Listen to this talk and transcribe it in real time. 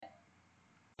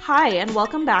Hi, and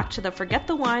welcome back to the Forget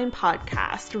the Wine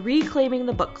podcast, Reclaiming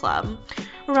the Book Club.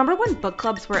 Remember when book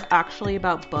clubs were actually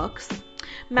about books?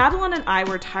 Madeline and I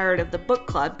were tired of the book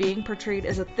club being portrayed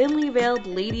as a thinly veiled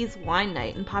ladies' wine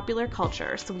night in popular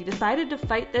culture, so we decided to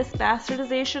fight this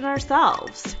bastardization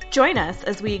ourselves. Join us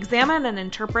as we examine and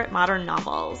interpret modern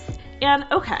novels. And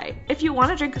okay, if you want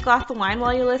to drink a glass of wine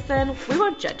while you listen, we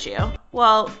won't judge you.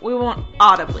 Well, we won't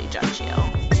audibly judge you.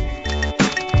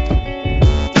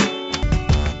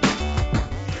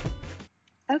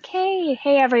 Okay,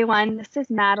 hey everyone, this is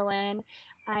Madeline.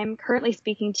 I'm currently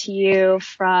speaking to you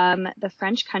from the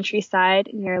French countryside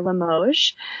near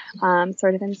Limoges,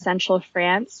 sort of in central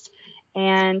France.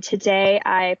 And today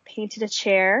I painted a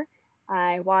chair,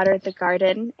 I watered the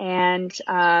garden, and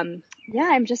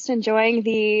I'm just enjoying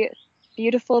the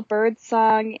beautiful bird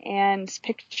song and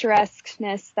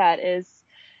picturesqueness that is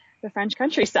the French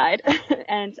countryside.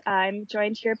 And I'm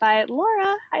joined here by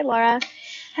Laura. Hi, Laura.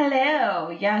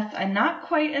 Hello. Yes, I'm not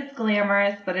quite as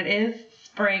glamorous, but it is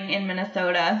spring in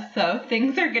Minnesota, so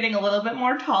things are getting a little bit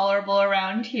more tolerable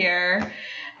around here.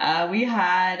 We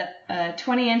had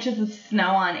 20 inches of snow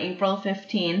on April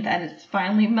 15th, and it's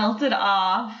finally melted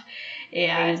off,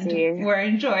 and we're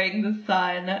enjoying the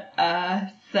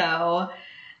sun. So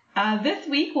this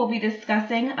week we'll be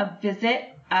discussing A Visit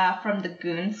from the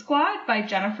Goon Squad by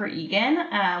Jennifer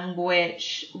Egan,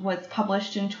 which was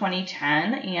published in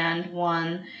 2010 and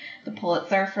won the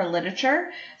Pulitzer for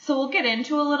Literature. So we'll get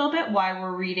into a little bit why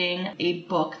we're reading a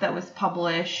book that was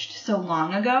published so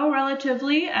long ago,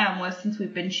 relatively, since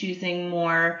we've been choosing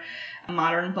more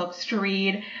modern books to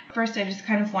read. First, I just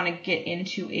kind of want to get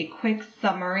into a quick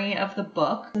summary of the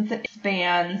book. Since it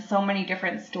spans so many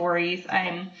different stories,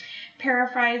 I'm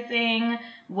paraphrasing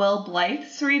Will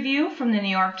Blythe's review from the New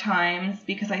York Times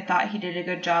because I thought he did a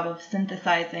good job of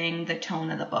synthesizing the tone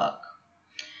of the book.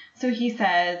 So he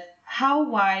says, "How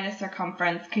wide a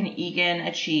circumference can Egan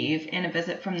achieve in A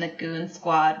Visit from the Goon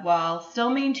Squad while still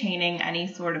maintaining any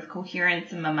sort of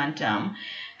coherence and momentum?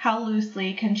 How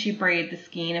loosely can she braid the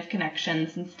skein of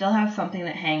connections and still have something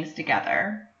that hangs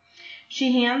together?"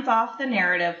 She hands off the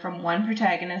narrative from one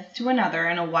protagonist to another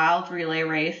in a wild relay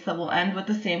race that will end with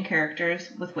the same characters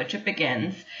with which it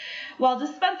begins, while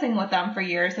dispensing with them for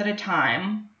years at a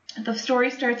time. The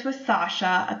story starts with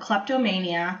Sasha, a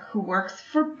kleptomaniac who works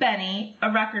for Benny,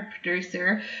 a record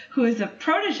producer, who is a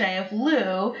protege of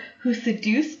Lou, who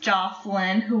seduced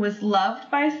Jocelyn, who was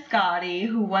loved by Scotty,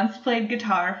 who once played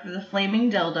guitar for the Flaming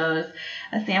Dildos,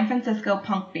 a San Francisco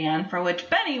punk band for which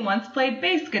Benny once played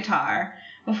bass guitar,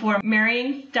 before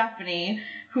marrying Stephanie,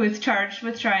 who is charged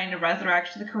with trying to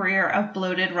resurrect the career of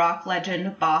bloated rock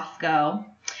legend Bosco.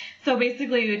 So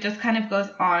basically it just kind of goes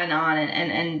on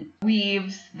and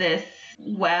weaves this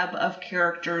web of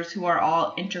characters who are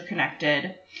all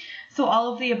interconnected. So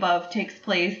all of the above takes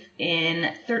place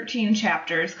in 13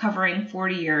 chapters covering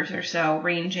 40 years or so,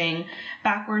 ranging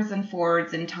backwards and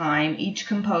forwards in time, each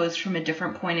composed from a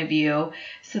different point of view.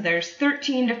 So there's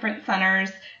 13 different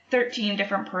centers, 13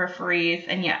 different peripheries,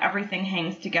 and yet everything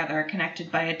hangs together,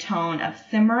 connected by a tone of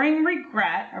simmering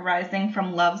regret arising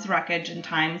from love's wreckage and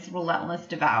time's relentless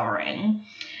devouring.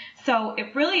 So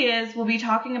it really is, we'll be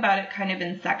talking about it kind of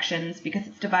in sections because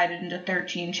it's divided into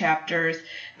 13 chapters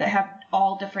that have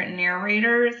all different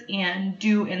narrators and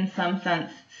do in some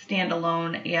sense stand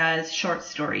alone as short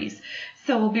stories.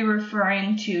 So we'll be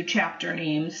referring to chapter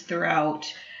names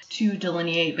throughout to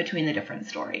delineate between the different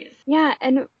stories. Yeah,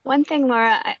 and one thing,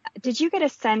 Laura, did you get a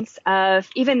sense of,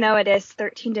 even though it is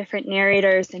 13 different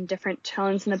narrators and different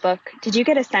tones in the book, did you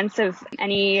get a sense of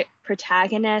any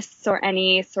protagonists or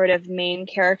any sort of main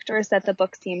characters that the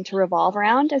book seemed to revolve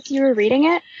around as you were reading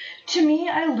it? To me,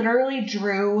 I literally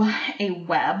drew a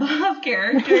web of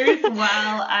characters while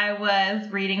I was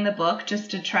reading the book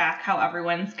just to track how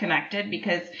everyone's connected,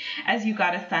 because as you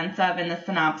got a sense of in the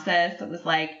synopsis, it was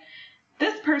like,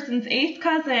 this person's eighth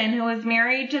cousin who was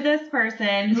married to this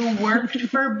person who worked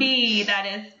for B. That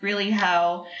is really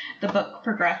how the book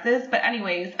progresses. But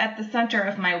anyways, at the center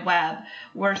of my web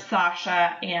were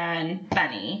Sasha and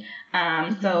Benny.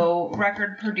 So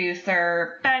record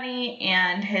producer Benny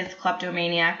and his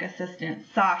kleptomaniac assistant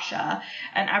Sasha.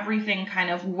 And everything kind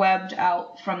of webbed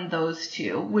out from those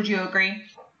two. Would you agree?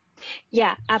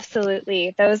 Yeah,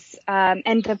 absolutely. Those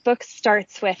and the book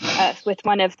starts with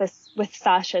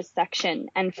Sasha's section,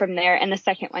 and from there, and the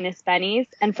second one is Benny's,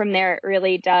 and from there it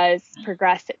really does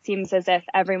progress. It seems as if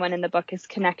everyone in the book is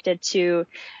connected to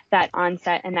that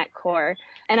onset and that core.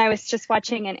 And I was just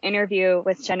watching an interview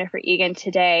with Jennifer Egan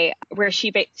today, where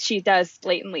she does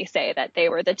blatantly say that they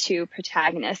were the two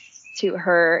protagonists to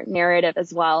her narrative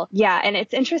as well. Yeah, and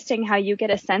it's interesting how you get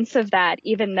a sense of that,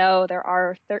 even though there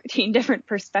are 13 different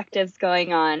perspectives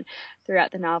going on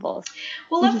throughout the novels.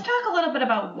 Well, let's talk a little bit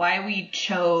about why we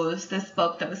chose this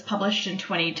book that was published in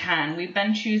 2010. We've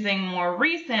been choosing more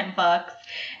recent books,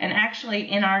 and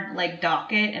actually in our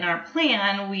docket, in our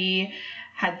plan, we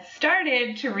had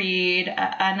started to read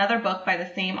another book by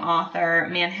the same author,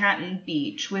 Manhattan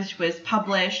Beach, which was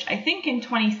published, I think, in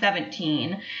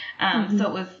 2017. So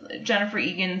it was Jennifer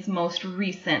Egan's most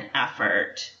recent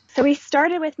effort. So we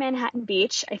started with Manhattan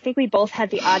Beach. I think we both had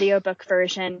the audiobook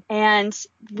version, and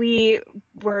we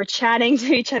were chatting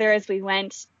to each other as we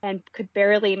went and could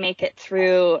barely make it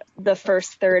through the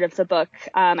first third of the book.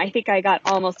 I think I got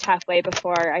almost halfway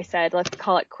before I said, let's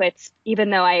call it quits, even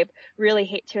though I really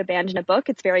hate to abandon a book.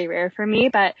 It's very rare for me,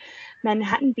 but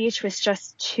Manhattan Beach was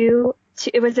just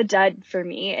it was a dud for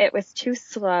me. It was too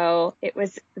slow. It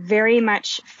was very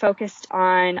much focused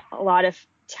on a lot of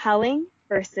telling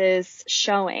versus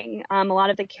showing. A lot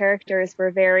of the characters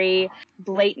were very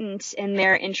blatant in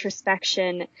their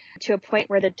introspection to a point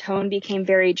where the tone became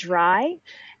very dry.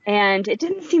 And it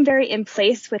didn't seem very in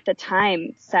place with the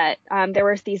time set. There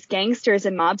were these gangsters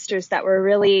and mobsters that were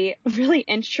really, really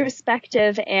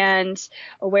introspective and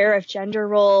aware of gender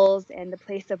roles and the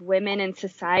place of women in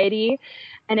society.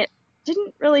 And it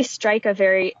didn't really strike a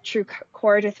very true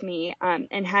chord with me,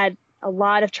 and had a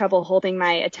lot of trouble holding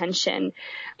my attention.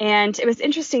 And it was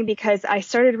interesting because I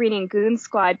started reading Goon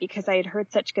Squad because I had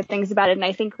heard such good things about it. And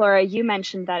I think, Laura, you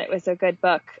mentioned that it was a good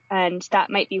book, and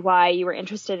that might be why you were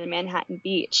interested in Manhattan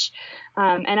Beach.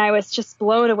 And I was just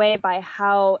blown away by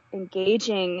how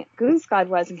engaging Goon Squad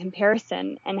was in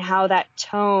comparison, and how that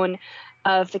tone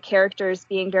of the characters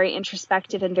being very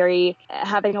introspective and very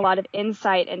having a lot of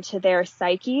insight into their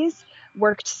psyches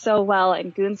worked so well in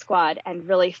Goon Squad and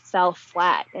really fell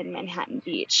flat in Manhattan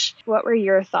Beach. What were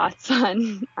your thoughts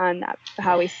on that,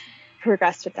 how we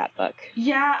progressed with that book?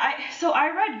 Yeah, so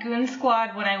I read Goon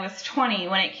Squad when I was 20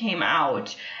 when it came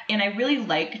out, and I really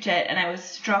liked it, and I was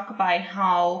struck by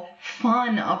how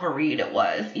fun of a read it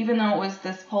was, even though it was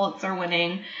this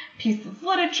Pulitzer-winning piece of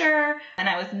literature, and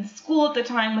I was in school at the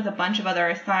time with a bunch of other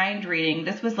assigned reading.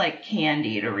 This was like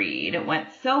candy to read. It went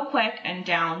so quick and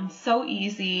down so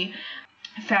easy,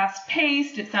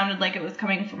 fast-paced. It sounded like it was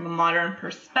coming from a modern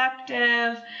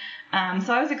perspective.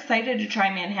 So I was excited to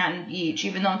try Manhattan Beach,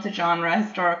 even though it's a genre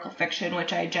historical fiction,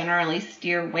 which I generally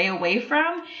steer way away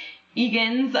from.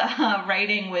 Egan's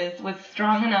writing was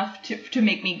strong enough to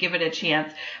make me give it a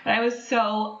chance. But I was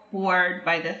so bored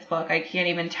by this book, I can't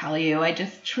even tell you. I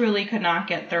just truly could not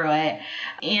get through it.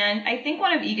 And I think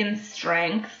one of Egan's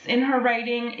strengths in her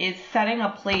writing is setting a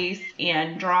place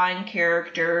and drawing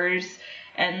characters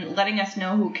and letting us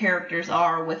know who characters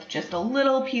are with just a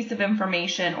little piece of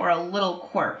information or a little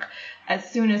quirk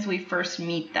as soon as we first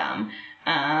meet them.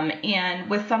 And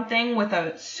with something with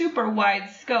a super wide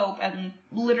scope and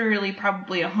literally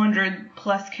probably 100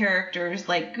 plus characters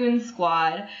like Goon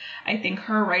Squad, I think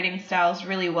her writing style is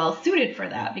really well suited for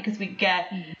that, because we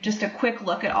get just a quick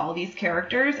look at all these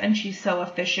characters, and she's so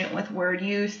efficient with word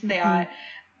use that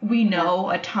we know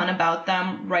a ton about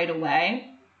them right away.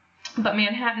 But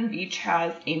Manhattan Beach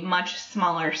has a much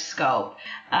smaller scope.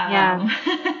 Yeah,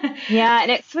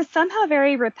 and it was somehow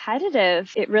very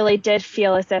repetitive. It really did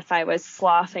feel as if I was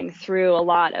sloughing through a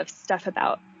lot of stuff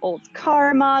about old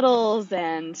car models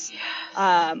and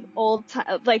there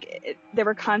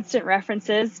were constant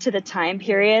references to the time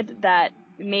period that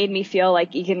made me feel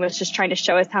like Egan was just trying to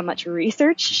show us how much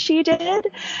research she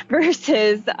did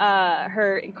versus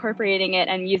her incorporating it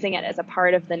and using it as a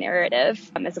part of the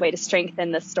narrative, as a way to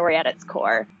strengthen the story at its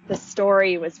core. The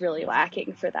story was really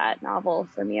lacking for that novel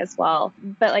for me as well.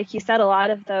 But like you said, a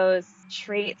lot of those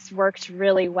traits worked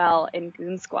really well in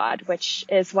Goon Squad, which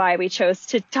is why we chose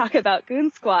to talk about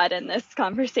Goon Squad in this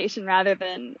conversation rather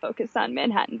than focus on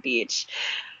Manhattan Beach.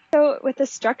 So with the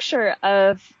structure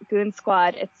of Goon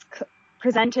Squad, it's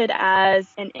presented as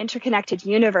an interconnected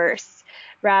universe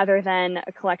rather than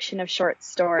a collection of short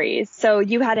stories. So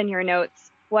you had in your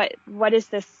notes, what is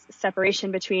this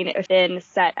separation between it being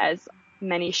set as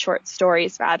many short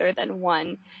stories rather than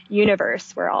one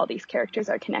universe where all these characters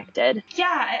are connected?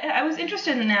 Yeah, I was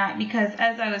interested in that because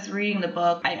as I was reading the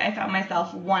book, I found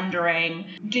myself wondering,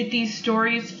 did these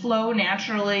stories flow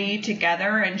naturally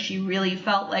together and she really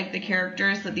felt like the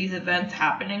characters that these events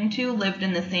happening to lived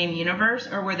in the same universe,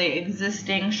 or were they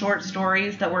existing short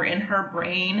stories that were in her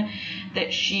brain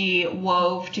that she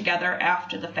wove together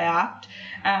after the fact?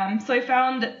 So I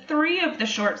found that 3 of the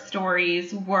short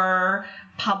stories were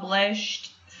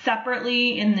published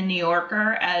separately in The New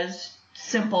Yorker as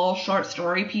simple short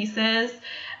story pieces.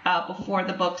 before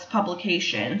the book's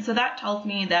publication. So that tells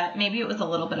me that maybe it was a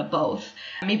little bit of both.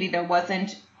 Maybe there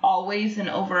wasn't always an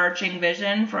overarching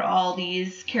vision for all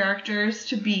these characters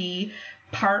to be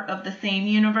part of the same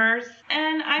universe.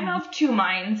 And I'm of two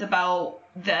minds about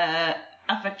the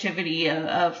effectivity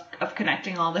of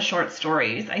connecting all the short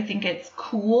stories. I think it's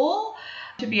cool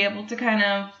to be able to kind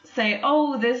of say,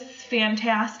 oh, this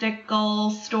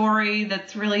fantastical story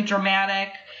that's really dramatic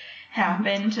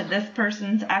happened to this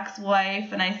person's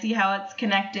ex-wife, and I see how it's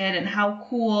connected and how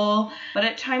cool. But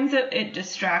at times it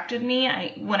distracted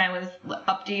me. When I was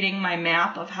updating my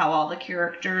map of how all the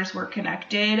characters were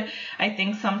connected, I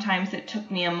think sometimes it took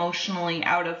me emotionally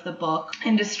out of the book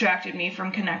and distracted me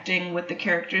from connecting with the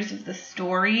characters of the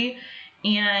story.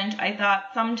 And I thought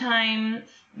sometimes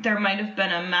there might have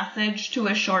been a message to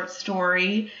a short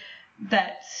story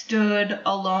that stood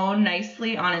alone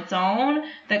nicely on its own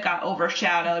that got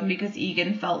overshadowed because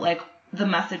Egan felt like the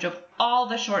message of all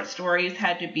the short stories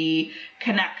had to be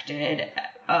connected,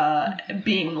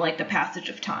 being like the passage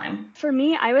of time. For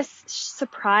me, I was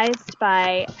surprised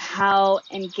by how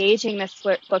engaging this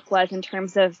book was in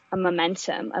terms of a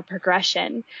momentum, a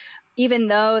progression. Even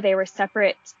though they were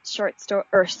separate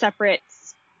separate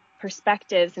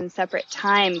perspectives and separate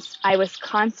times, I was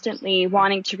constantly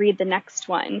wanting to read the next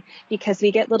one because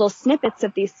we get little snippets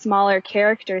of these smaller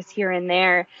characters here and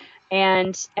there,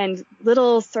 and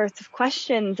little sorts of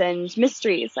questions and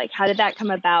mysteries, like how did that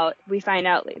come about? We find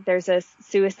out there's a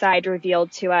suicide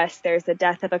revealed to us, there's a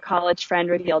death of a college friend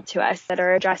revealed to us that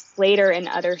are addressed later in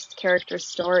other characters'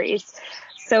 stories.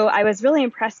 So I was really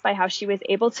impressed by how she was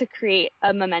able to create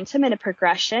a momentum and a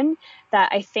progression that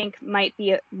I think might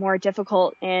be more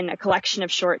difficult in a collection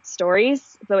of short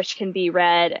stories, which can be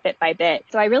read bit by bit.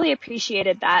 So I really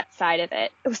appreciated that side of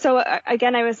it. So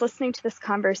again, I was listening to this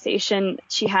conversation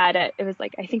she had. It was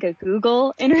like, I think, a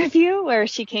Google interview where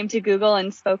she came to Google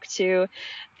and spoke to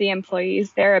the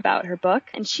employees there about her book.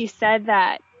 And she said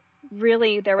that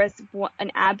really there was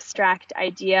an abstract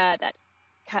idea that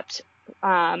kept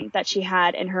that she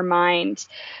had in her mind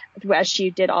as she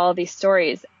did all of these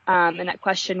stories. And that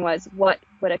question was, what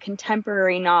would a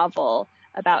contemporary novel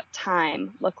about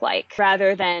time look like?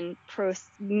 Rather than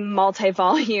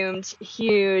multi-volumed,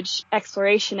 huge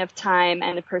exploration of time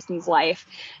and a person's life,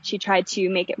 she tried to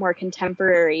make it more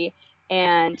contemporary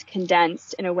and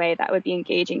condensed in a way that would be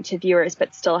engaging to viewers,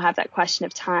 but still have that question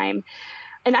of time.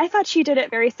 And I thought she did it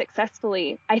very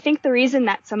successfully. I think the reason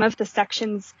that some of the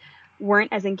sections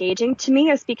weren't as engaging to me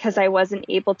is because I wasn't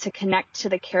able to connect to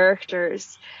the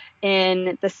characters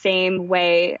in the same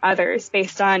way others,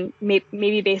 based on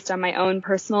my own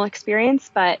personal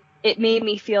experience. But it made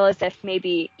me feel as if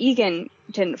maybe Egan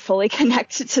didn't fully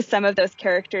connect to some of those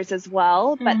characters as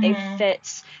well, but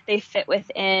they fit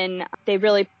within. They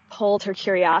really pulled her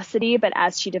curiosity, but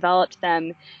as she developed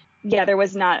them, there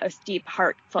was not a deep,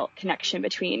 heartfelt connection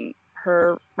between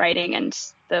her writing and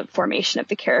the formation of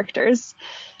the characters.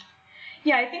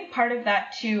 Yeah, I think part of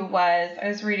that too was, I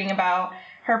was reading about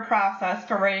her process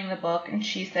for writing the book, and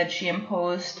she said she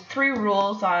imposed 3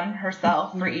 rules on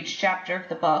herself for each chapter of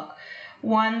the book.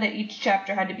 1, that each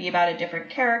chapter had to be about a different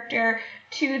character.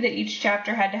 2, that each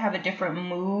chapter had to have a different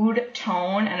mood,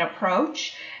 tone, and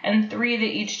approach. And 3, that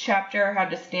each chapter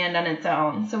had to stand on its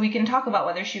own. So we can talk about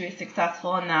whether she was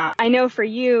successful in that. I know for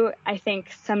you, I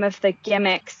think some of the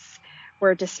gimmicks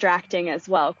were distracting as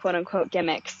well, quote unquote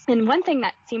gimmicks. And one thing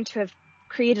that seemed to have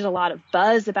created a lot of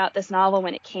buzz about this novel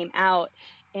when it came out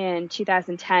in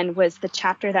 2010 was the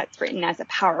chapter that's written as a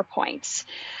PowerPoint.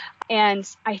 And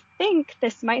I think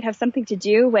this might have something to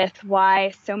do with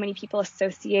why so many people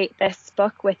associate this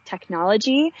book with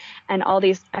technology and all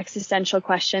these existential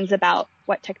questions about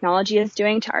what technology is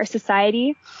doing to our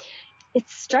society. It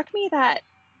struck me that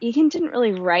Egan didn't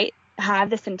really have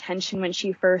this intention when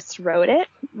she first wrote it.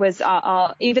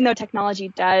 Even though technology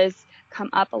does come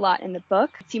up a lot in the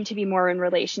book, it seemed to be more in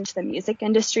relation to the music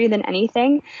industry than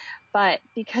anything. But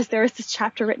because there was this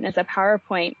chapter written as a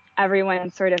PowerPoint, everyone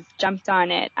sort of jumped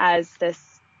on it as this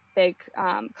big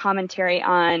commentary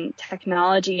on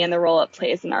technology and the role it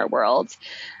plays in our world.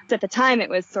 So at the time, it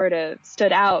was sort of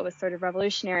stood out. It was sort of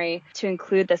revolutionary to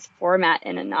include this format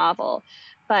in a novel.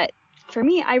 But for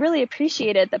me, I really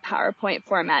appreciated the PowerPoint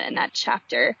format in that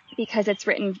chapter because it's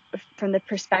written from the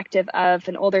perspective of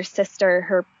an older sister.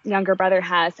 Her younger brother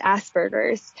has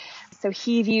Asperger's. So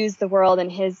he views the world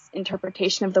and his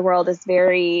interpretation of the world as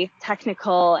very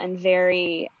technical and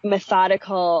very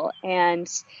methodical. And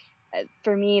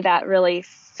for me, that really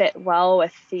fit well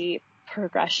with the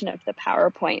progression of the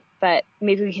PowerPoint. But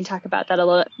maybe we can talk about that a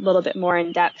little bit more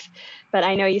in depth. But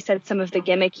I know you said some of the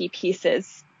gimmicky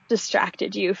pieces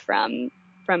distracted you from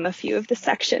from a few of the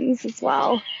sections as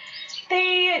well.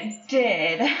 They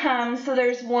did. So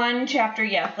there's one chapter,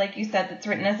 yes, like you said, that's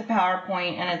written as a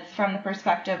PowerPoint, and it's from the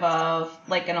perspective of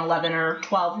like an 11 or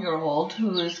 12-year-old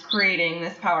who's creating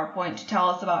this PowerPoint to tell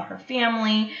us about her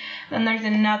family. Then there's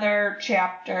another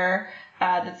chapter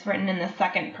that's written in the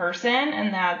second person,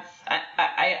 and that's,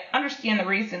 I understand the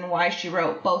reason why she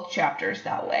wrote both chapters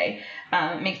that way.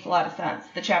 It makes a lot of sense.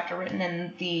 The chapter written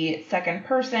in the second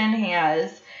person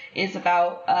is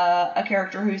about a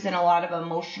character who's in a lot of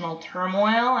emotional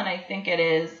turmoil, and I think it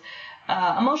is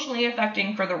emotionally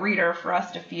affecting for the reader for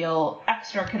us to feel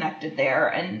extra connected there,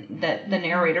 and that the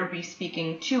narrator be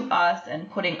speaking to us and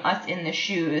putting us in the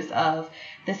shoes of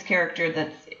this character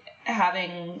that's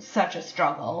having such a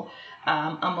struggle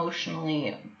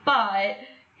emotionally. But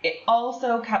it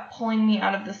also kept pulling me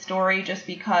out of the story just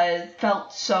because it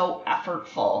felt so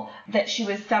effortful that she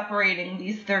was separating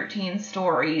these 13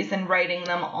 stories and writing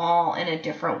them all in a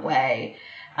different way.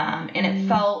 And it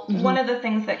felt, one of the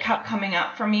things that kept coming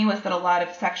up for me was that a lot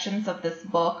of sections of this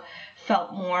book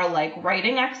felt more like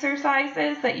writing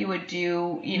exercises that you would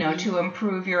do, you know, to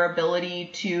improve your ability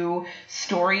to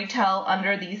storytell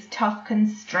under these tough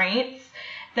constraints,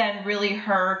 than really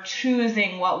her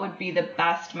choosing what would be the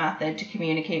best method to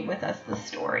communicate with us the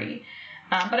story.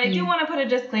 But I do want to put a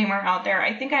disclaimer out there.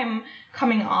 I think I'm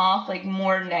coming off like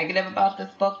more negative about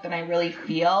this book than I really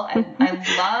feel. And I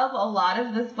love a lot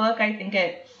of this book. I think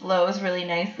it flows really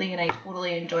nicely, and I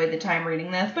totally enjoyed the time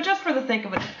reading this. But just for the sake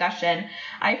of a discussion,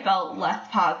 I felt less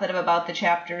positive about the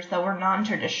chapters that were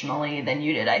non-traditionally than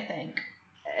you did, I think.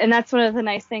 And that's one of the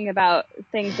nice things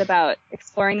about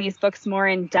exploring these books more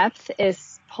in depth,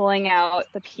 is pulling out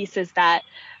the pieces that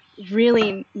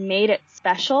really made it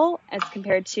special as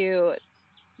compared to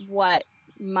what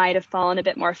might have fallen a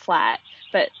bit more flat.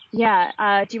 But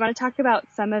yeah, do you want to talk about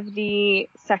some of the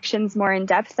sections more in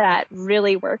depth that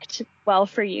really worked well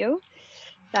for you,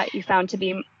 that you found to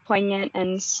be poignant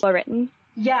and well written?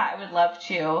 Yeah, I would love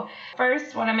to.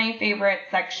 First, one of my favorite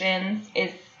sections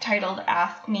is titled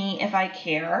Ask Me If I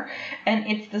Care, and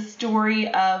it's the story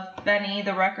of Benny,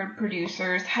 the record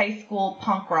producer's high school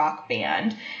punk rock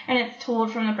band, and it's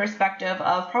told from the perspective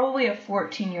of probably a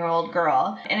 14-year-old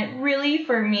girl, and it really,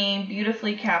 for me,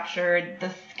 beautifully captured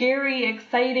the scary,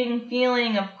 exciting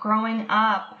feeling of growing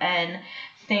up, and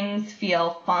things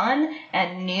feel fun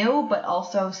and new, but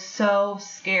also so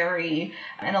scary.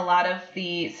 And a lot of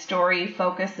the story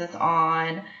focuses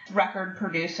on record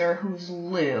producer who's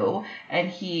Lou, and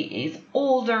he is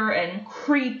older and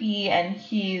creepy, and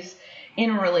he's in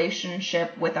a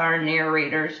relationship with our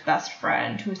narrator's best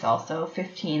friend, who's also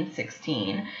 15,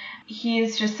 16. He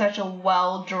is just such a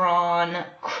well-drawn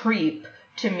creep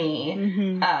to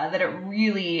me, that it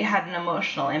really had an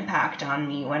emotional impact on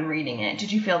me when reading it.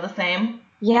 Did you feel the same?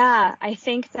 Yeah, I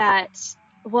think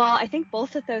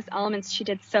both of those elements she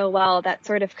did so well, that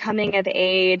sort of coming of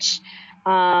age,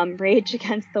 rage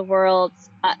against the world.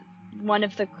 One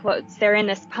of the quotes, they're in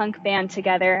this punk band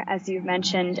together, as you've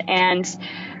mentioned, and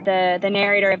the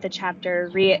narrator of the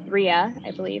chapter, Rhea, I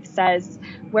believe, says,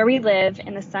 "Where we live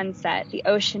in the sunset, the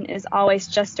ocean is always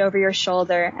just over your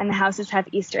shoulder, and the houses have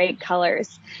Easter egg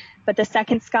colors. But the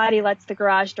second Scotty lets the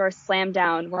garage door slam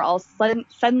down, we're all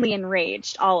suddenly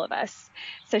enraged, all of us."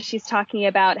 So she's talking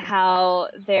about how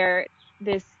there's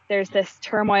this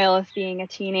turmoil of being a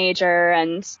teenager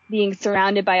and being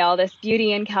surrounded by all this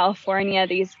beauty in California,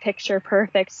 these picture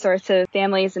perfect sorts of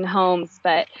families and homes,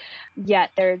 but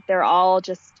yet they're all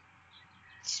just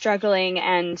struggling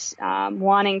and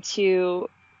wanting to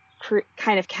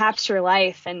kind of capture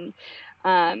life and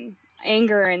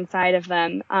anger inside of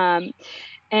them.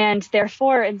 And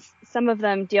therefore, some of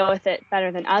them deal with it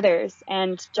better than others.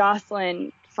 And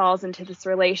Jocelyn falls into this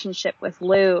relationship with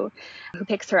Lou, who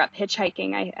picks her up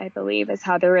hitchhiking, I believe, is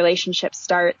how their relationship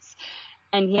starts.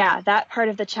 And yeah, that part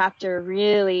of the chapter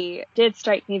really did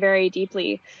strike me very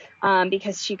deeply,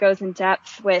 because she goes in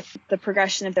depth with the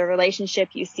progression of their relationship.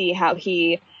 You see how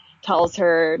he tells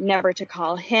her never to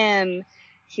call him.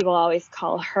 He will always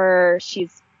call her.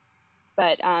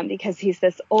 But because he's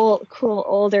this cool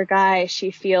older guy,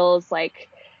 she feels like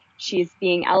she's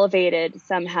being elevated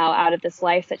somehow out of this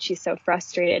life that she's so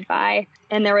frustrated by.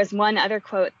 And there was one other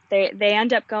quote. They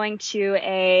end up going to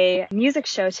a music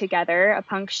show together, a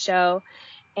punk show,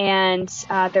 and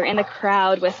they're in the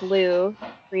crowd with Lou,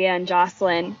 Rhea, and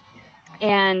Jocelyn.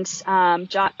 And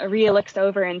Rhea looks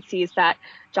over and sees that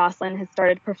Jocelyn has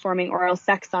started performing oral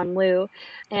sex on Lou.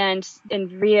 And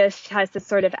Rhea has this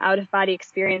sort of out-of-body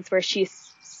experience where she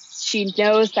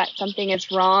knows that something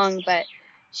is wrong, but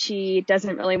she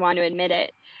doesn't really want to admit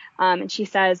it. And she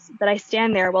says, "But I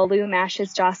stand there while Lou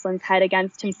mashes Jocelyn's head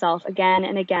against himself again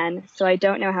and again, so I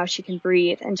don't know how she can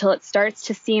breathe, until it starts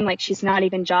to seem like she's not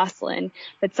even Jocelyn,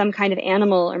 but some kind of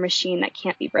animal or machine that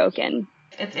can't be broken."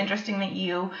 It's interesting that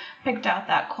you picked out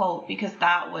that quote, because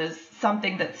that was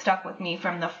something that stuck with me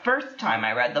from the first time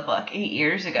I read the book 8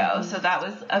 years ago. Mm-hmm. So that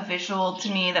was a visual to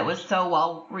me that was so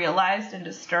well realized and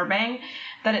disturbing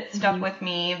that it stuck mm-hmm. with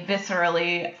me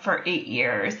viscerally for 8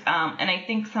 years. And I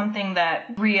think something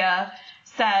that Rhea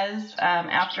says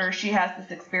after she has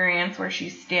this experience where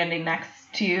she's standing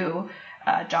next to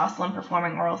Jocelyn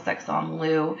performing oral sex on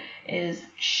Lou is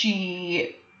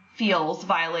she feels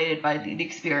violated by the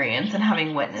experience and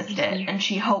having witnessed it, and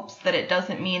she hopes that it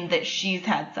doesn't mean that she's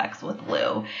had sex with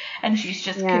Lou, and she's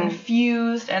just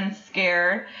confused and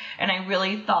scared. And I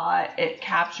really thought it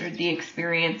captured the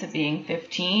experience of being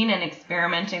 15 and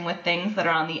experimenting with things that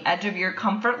are on the edge of your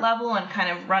comfort level and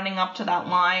kind of running up to that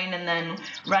line and then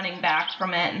running back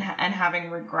from it and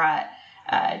having regret.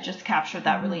 Just captured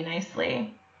that really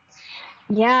nicely.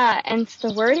 Yeah, and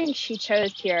the wording she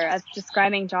chose here of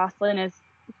describing Jocelyn as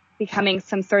becoming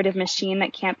some sort of machine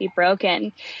that can't be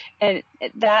broken. And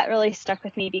that really stuck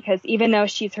with me, because even though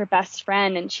she's her best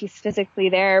friend and she's physically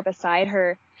there beside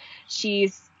her,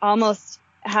 she's almost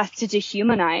has to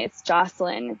dehumanize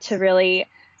Jocelyn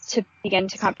to begin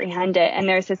to comprehend it. And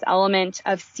there's this element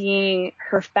of seeing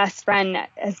her best friend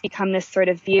has become this sort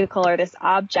of vehicle or this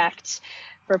object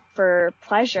for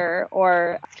pleasure,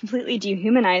 or completely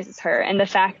dehumanizes her. And the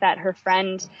fact that her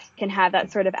friend can have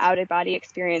that sort of out-of-body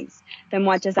experience, then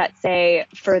what does that say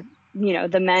for,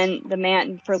 the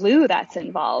man for Lou that's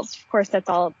involved? Of course, that's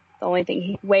all the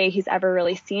only way he's ever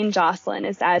really seen Jocelyn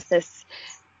is as this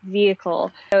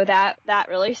vehicle. So that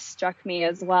really struck me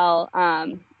as well.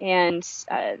 And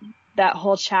that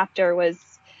whole chapter was,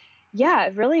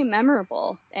 really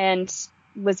memorable, and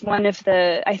was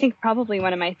I think probably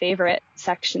one of my favorite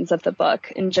sections of the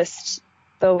book, and just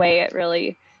the way it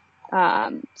really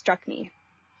struck me.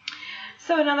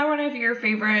 So another one of your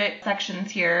favorite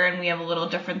sections here, and we have a little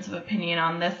difference of opinion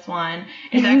on this one,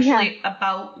 is actually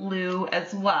about Lou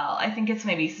as well. I think it's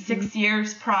maybe 6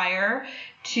 years prior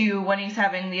to when he's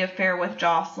having the affair with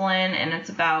Jocelyn, and it's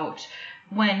about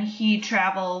when he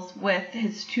travels with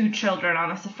his 2 children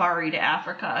on a safari to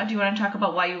Africa. Do you want to talk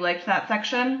about why you liked that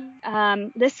section?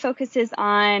 This focuses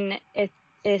on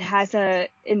it has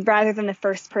rather than the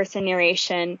first person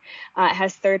narration, it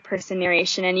has third person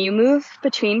narration, and you move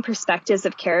between perspectives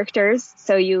of characters.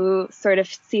 So you sort of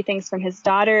see things from his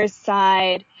daughter's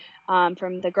side,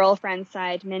 from the girlfriend's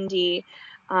side, Mindy,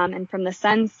 and from the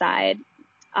son's side,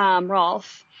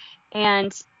 Rolf.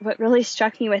 And what really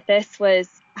struck me with this was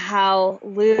how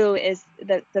Lou is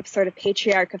the sort of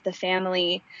patriarch of the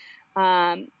family.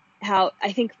 How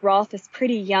I think Rolf is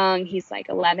pretty young. He's like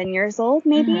 11 years old,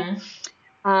 maybe.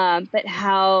 Mm-hmm. But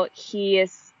how he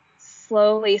is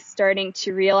slowly starting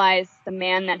to realize the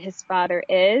man that his father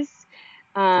is.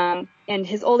 And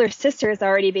his older sister has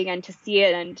already begun to see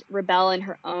it and rebel in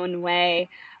her own way.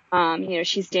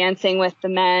 She's dancing with the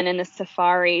men in the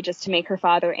safari just to make her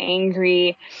father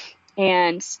angry.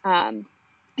 And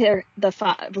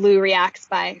Lou reacts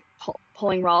by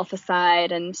pulling Rolf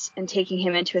aside and taking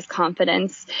him into his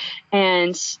confidence.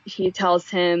 And he tells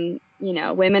him,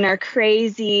 women are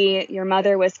crazy. Your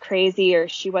mother was crazy, or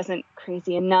she wasn't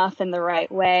crazy enough in the right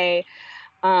way.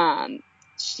 When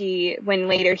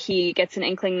later he gets an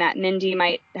inkling that Mindy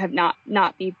might have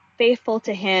not be faithful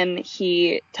to him,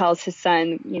 he tells his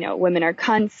son, women are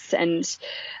cunts.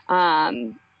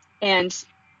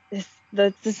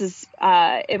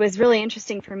 It was really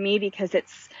interesting for me, because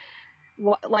it's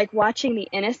like watching the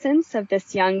innocence of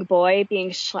this young boy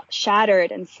being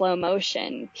shattered in slow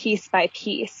motion, piece by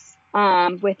piece,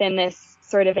 within this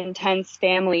sort of intense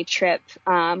family trip,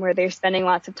 where they're spending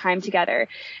lots of time together.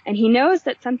 And he knows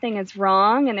that something is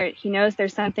wrong, and he knows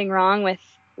there's something wrong with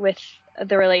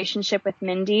the relationship with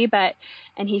Mindy,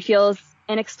 and he feels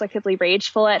inexplicably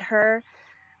rageful at her,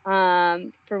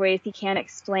 for ways he can't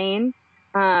explain.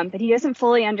 But he doesn't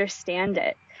fully understand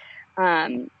it.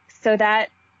 So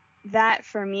that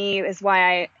for me is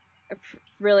why I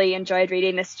really enjoyed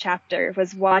reading this chapter,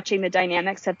 was watching the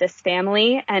dynamics of this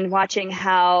family and watching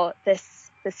how this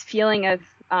feeling of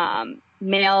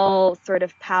male sort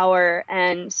of power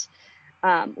and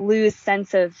Lou's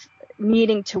sense of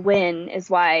needing to win is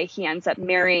why he ends up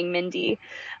marrying Mindy,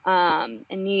 and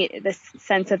this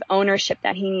sense of ownership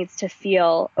that he needs to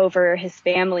feel over his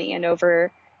family and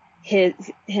over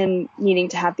him needing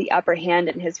to have the upper hand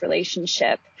in his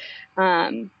relationship.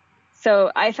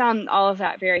 So I found all of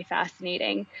that very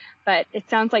fascinating, but it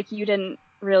sounds like you didn't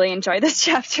really enjoy this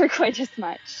chapter quite as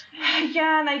much.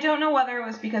 Yeah, and I don't know whether it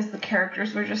was because the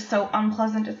characters were just so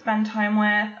unpleasant to spend time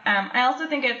with. I also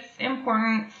think it's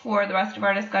important for the rest of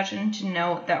our discussion to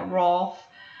note that Rolf,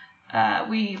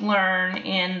 we learn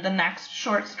in the next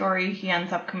short story, he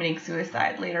ends up committing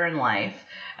suicide later in life.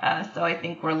 So I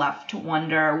think we're left to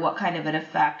wonder what kind of an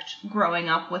effect growing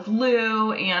up with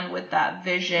Lou and with that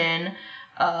vision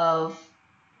of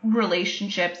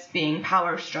relationships being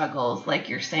power struggles, like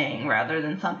you're saying, rather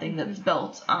than something that's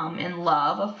built in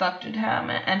love, affected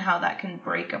him, and how that can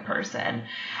break a person.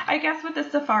 I guess with the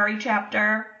Safari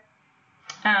chapter,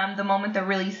 the moment that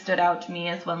really stood out to me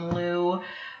is when Lou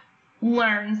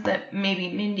learns that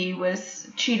maybe Mindy was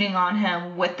cheating on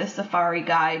him with the Safari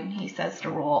guide, and he says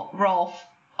to Rolf,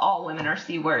 all women are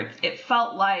C-words. It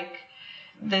felt like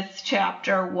this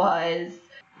chapter was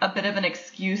a bit of an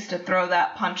excuse to throw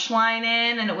that punchline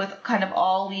in, and it was kind of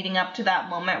all leading up to that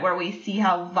moment where we see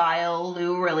how vile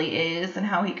Lou really is and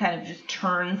how he kind of just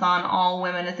turns on all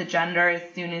women as a gender as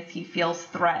soon as he feels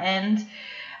threatened.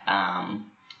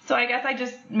 So I guess I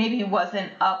just maybe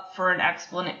wasn't up for an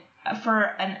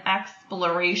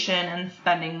exploration and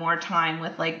spending more time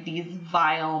with like these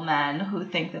vile men who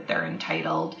think that they're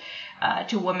entitled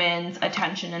to women's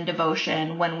attention and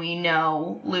devotion, when we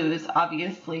know Lou's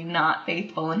obviously not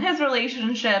faithful in his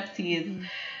relationships. He's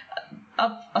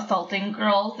assaulting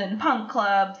girls in punk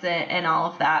clubs and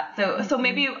all of that. So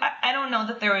maybe I don't know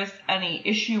that there was any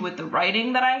issue with the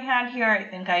writing that I had here. I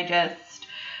think I just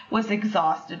was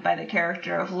exhausted by the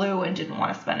character of Lou and didn't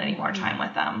want to spend any more time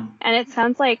with them. And it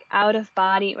sounds like Out of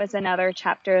Body was another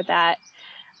chapter that,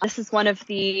 this is one of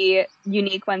the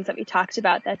unique ones that we talked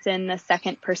about that's in the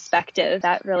second perspective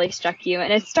that really struck you.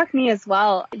 And it struck me as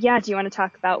well. Yeah, do you want to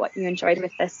talk about what you enjoyed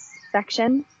with this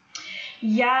section?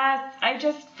 Yes, I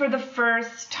just, for the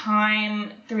first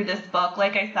time through this book,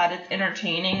 like I said, it's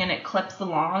entertaining and it clips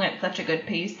along at such a good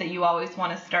pace that you always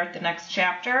want to start the next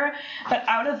chapter. But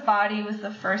Out of Body was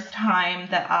the first time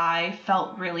that I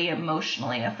felt really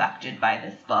emotionally affected by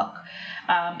this book.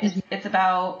 It's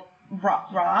about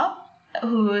Rob,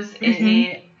 who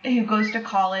goes to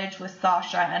college with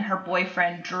Sasha and her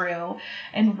boyfriend Drew,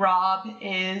 and Rob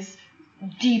is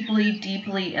deeply,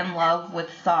 deeply in love with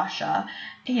Sasha.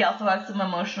 He also has some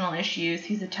emotional issues.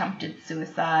 He's attempted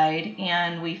suicide,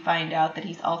 and we find out that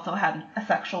he's also had a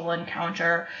sexual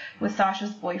encounter with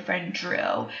Sasha's boyfriend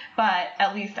Drew. But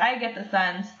at least I get the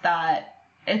sense that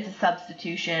it's a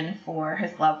substitution for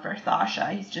his love for Sasha.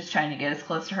 He's just trying to get as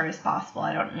close to her as possible.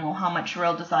 I don't know how much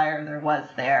real desire there was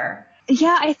there.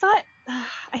 Yeah, I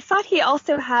thought he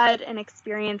also had an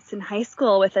experience in high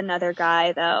school with another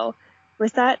guy, though.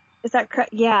 Is that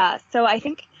correct? Yeah. So I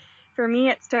think for me,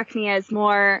 it struck me as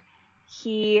more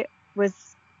he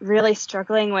was really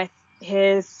struggling with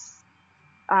his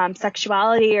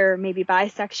sexuality or maybe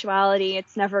bisexuality.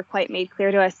 It's never quite made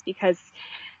clear to us because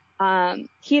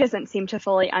he doesn't seem to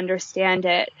fully understand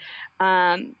it.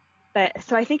 But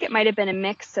so I think it might have been a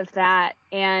mix of that,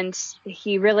 and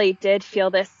he really did feel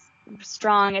this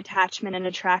strong attachment and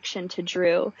attraction to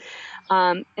Drew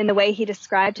in the way he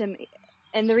described him.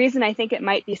 And the reason I think it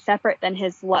might be separate than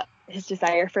his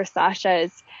desire for Sasha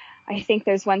is I think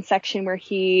there's one section where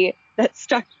that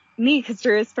struck me because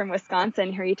Drew is from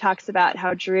Wisconsin, where he talks about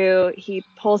how Drew, he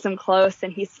pulls him close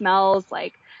and he smells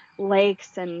like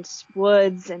lakes and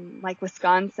woods and like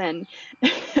Wisconsin,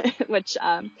 which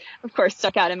of course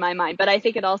stuck out in my mind. But I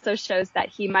think it also shows that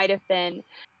he might have been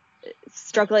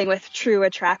struggling with true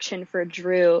attraction for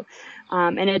Drew,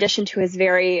 in addition to his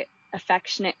very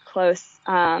affectionate, close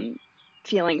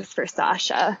feelings for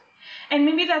Sasha. And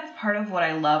maybe that's part of what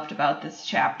I loved about this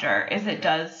chapter, is it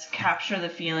does capture the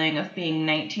feeling of being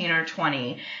 19 or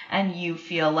 20 and you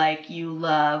feel like you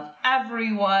love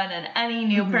everyone and any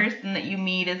new person that you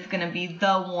meet is going to be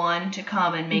the one to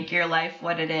come and make your life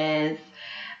what it is.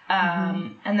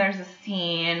 And there's a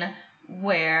scene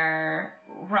where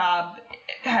Rob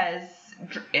has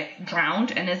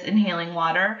drowned and is inhaling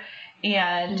water,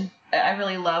 and I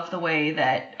really love the way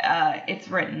that it's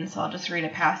written, so I'll just read a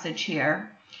passage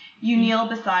here. You kneel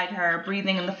beside her,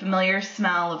 breathing in the familiar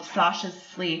smell of Sasha's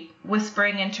sleep,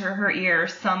 whispering into her ear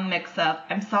some mix-up.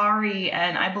 I'm sorry,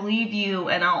 and I believe you,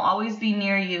 and I'll always be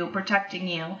near you, protecting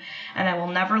you, and I will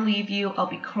never leave you. I'll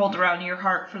be curled around your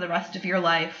heart for the rest of your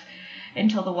life,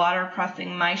 until the water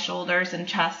pressing my shoulders and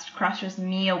chest crushes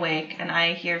me awake, and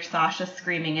I hear Sasha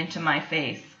screaming into my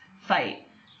face, fight,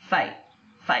 fight,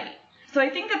 fight. So I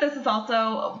think that this is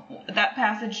also, that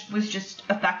passage was just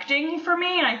affecting for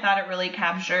me, and I thought it really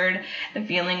captured the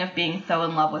feeling of being so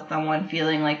in love with someone,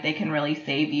 feeling like they can really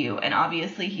save you. And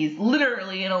obviously he's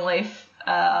literally in a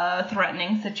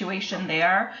life-threatening situation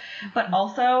there. But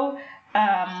also,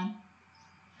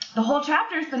 the whole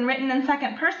chapter's been written in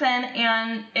second person,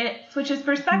 and it switches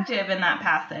perspective in that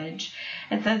passage.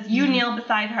 It says, you kneel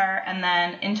beside her, and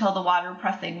then until the water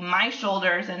pressing my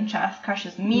shoulders and chest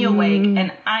crushes me awake,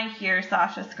 and I hear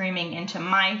Sasha screaming into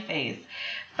my face,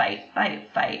 fight, fight,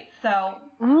 fight. So...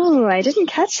 Oh, I didn't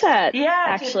catch that. Yeah.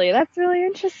 Actually, that's really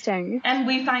interesting. And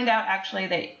we find out, actually,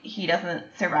 that he doesn't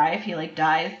survive. He,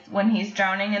 dies when he's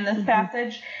drowning in this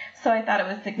passage. So I thought it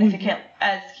was significant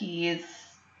as he's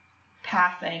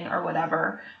passing or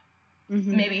whatever.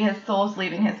 Maybe his soul's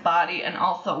leaving his body, and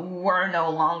also we're no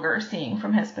longer seeing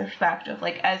from his perspective.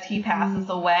 As he passes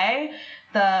away,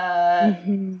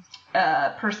 the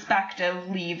perspective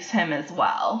leaves him as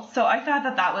well. So I thought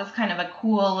that was kind of a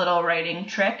cool little writing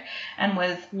trick, and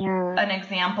was an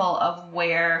example of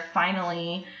where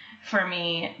finally, for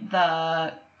me,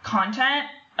 the content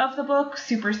of the book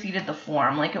superseded the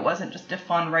form. It wasn't just a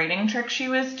fun writing trick she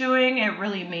was doing. It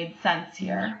really made sense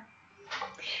here.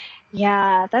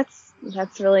 Yeah, that's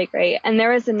really great. And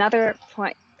there was another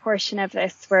portion of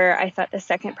this where I thought the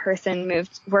second person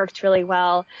worked really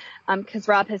well, because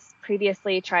Rob has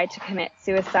previously tried to commit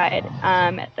suicide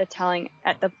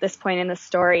at this point in the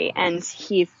story, and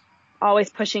he's always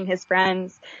pushing his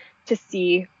friends to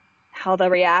see how they'll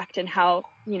react and how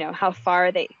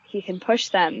far he can push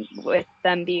them, with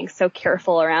them being so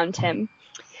careful around him.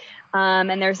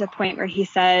 And there's a point where he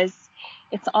says,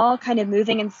 it's all kind of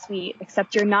moving and sweet,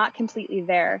 except you're not completely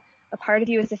there. A part of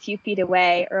you is a few feet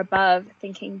away or above,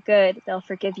 thinking, good, they'll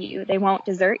forgive you. They won't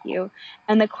desert you.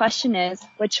 And the question is,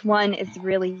 which one is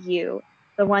really you?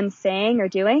 The one saying or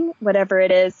doing whatever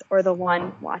it is, or the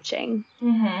one watching?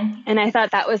 And I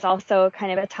thought that was also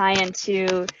kind of a tie-in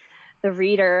to the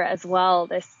reader as well.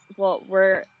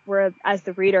 We're as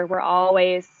the reader, we're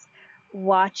always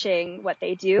watching what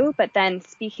they do, but then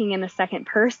speaking in the second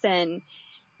person,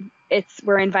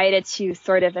 we're invited to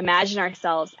sort of imagine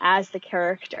ourselves as the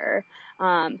character,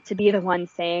 to be the one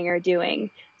saying or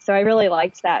doing. So I really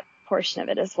liked that portion of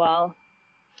it as well.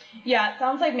 Yeah, it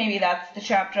sounds like maybe that's the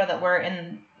chapter that we're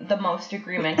in the most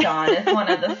agreement on. It's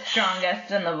one of the strongest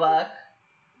in the book.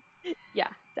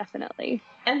 Yeah, definitely.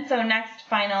 And so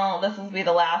this will be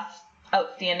the last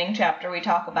outstanding chapter we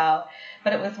talk about,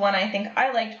 but it was one I think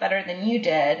I liked better than you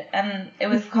did, and it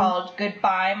was called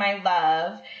Goodbye, My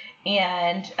Love.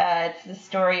 And it's the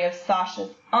story of Sasha's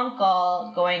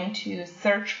uncle going to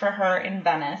search for her in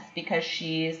Venice because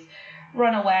she's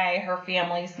run away. Her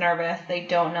family's nervous. They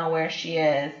don't know where she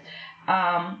is.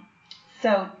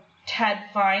 So Ted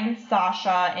finds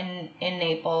Sasha in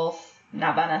Naples,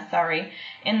 not Venice, sorry,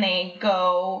 and they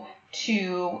go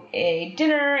to a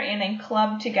dinner and a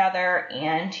club together,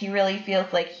 and he really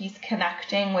feels like he's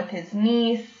connecting with his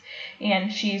niece,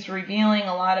 and she's revealing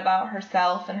a lot about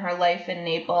herself and her life in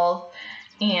Naples,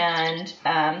 and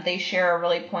they share a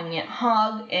really poignant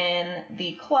hug in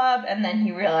the club, and then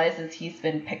he realizes he's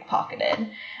been pickpocketed,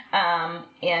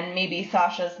 and maybe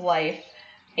Sasha's life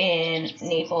in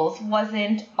Naples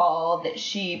wasn't all that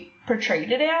she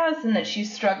portrayed it as, and that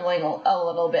she's struggling a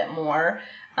little bit more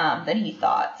than he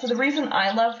thought. So the reason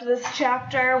I loved this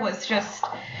chapter was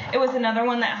it was another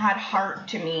one that had heart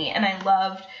to me, and I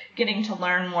loved getting to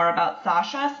learn more about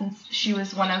Sasha, since she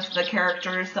was one of the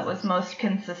characters that was most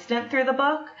consistent through the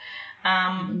book.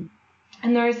 And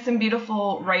there's some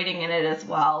beautiful writing in it as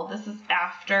well. This is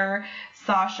after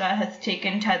Sasha has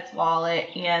taken Ted's wallet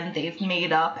and they've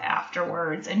made up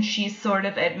afterwards, and she's sort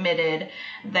of admitted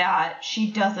that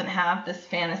she doesn't have this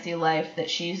fantasy life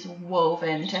that she's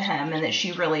woven to him, and that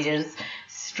she really is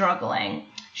struggling.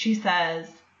 She says,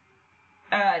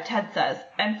 Ted says,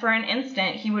 and for an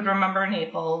instant he would remember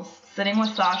Naples, sitting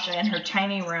with Sasha in her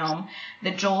tiny room,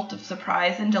 the jolt of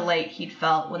surprise and delight he'd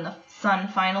felt when the sun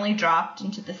finally dropped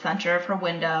into the center of her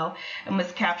window and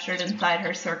was captured inside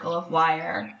her circle of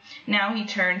wire. Now he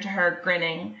turned to her,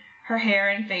 grinning. Her hair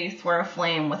and face were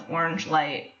aflame with orange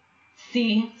light.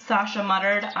 See, Sasha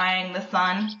muttered, eyeing the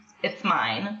sun. It's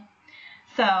mine.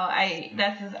 So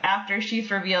this is after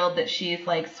she's revealed that she's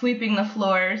sweeping the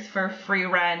floors for free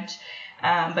rent,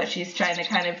 but she's trying to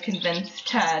kind of convince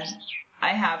Ted, I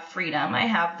have freedom, I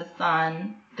have the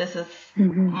sun, this is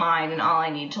mine and all I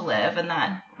need to live, and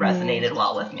that resonated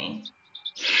well with me.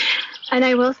 And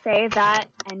I will say that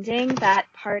ending, that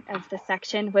part of the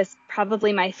section, was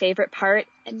probably my favorite part,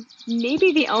 and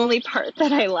maybe the only part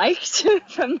that I liked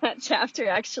from that chapter,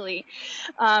 actually.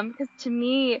 Because to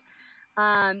me,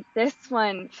 this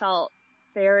one felt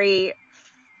very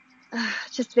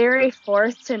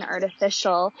forced and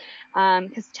artificial,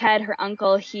 because Ted, her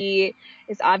uncle, he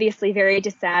is obviously very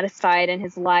dissatisfied in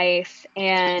his life,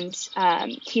 and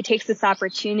he takes this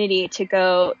opportunity to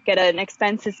go get an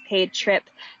expenses paid trip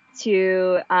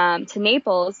to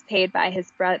Naples, paid by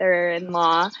his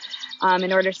brother-in-law,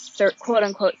 in order to quote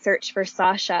unquote search for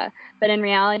Sasha. But in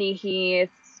reality, he is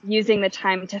using the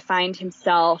time to find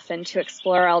himself and to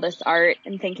explore all this art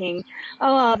and thinking,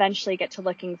 oh, I'll eventually get to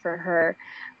looking for her.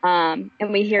 And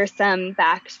we hear some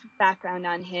background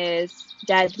on his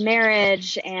dead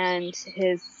marriage and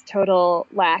his total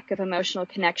lack of emotional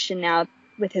connection now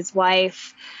with his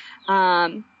wife.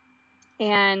 And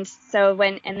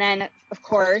then of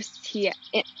course he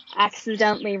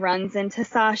accidentally runs into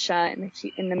Sasha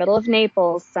in the middle of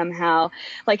Naples somehow.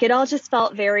 Like, it all just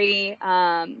felt very,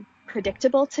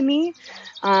 predictable to me.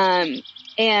 And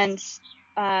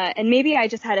maybe I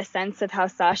just had a sense of how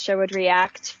Sasha would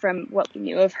react from what we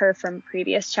knew of her from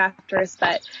previous chapters,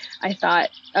 but I thought,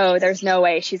 oh, there's no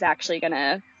way she's actually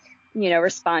gonna,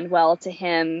 respond well to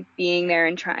him being there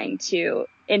and trying to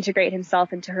integrate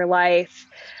himself into her life.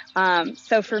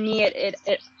 So for me,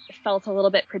 it felt a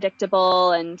little bit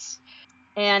predictable,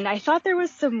 and I thought there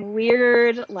was some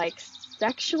weird,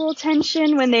 sexual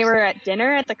tension when they were at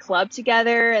dinner at the club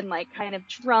together and kind of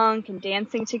drunk and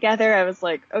dancing together. I was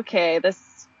like, okay,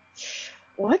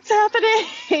 what's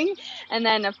happening? And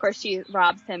then of course she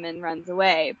robs him and runs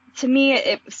away. To me,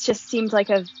 it just seemed like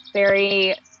a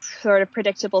very sort of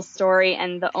predictable story,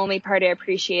 and the only part I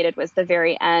appreciated was the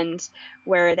very end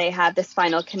where they had this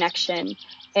final connection.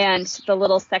 And the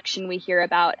little section we hear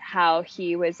about how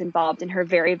he was involved in her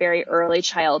very, very early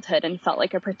childhood and felt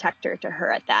like a protector to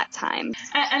her at that time.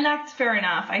 And that's fair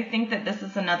enough. I think that this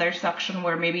is another section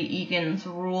where maybe Egan's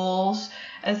rules,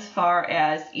 as far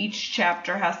as each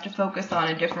chapter has to focus on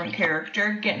a different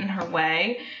character, get in her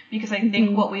way. Because I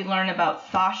think what we learn about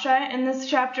Sasha in this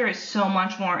chapter is so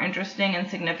much more interesting and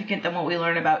significant than what we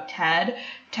learn about Ted.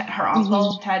 Her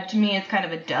uncle, Ted, to me, is kind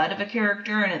of a dud of a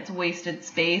character, and it's wasted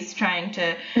space trying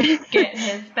to get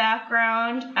his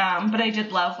background. But I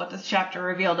did love what this chapter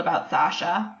revealed about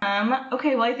Sasha.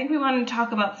 Okay, well, I think we want to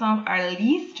talk about some of our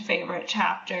least favorite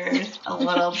chapters a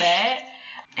little bit.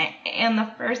 And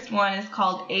the first one is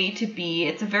called A to B.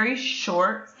 It's a very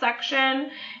short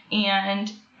section, and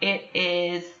it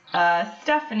is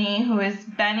Stephanie, who is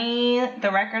Benny, the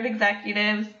record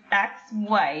executive's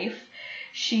ex-wife.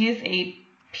 She is a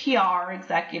PR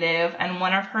executive, and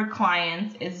one of her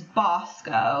clients is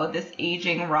Bosco, this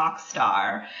aging rock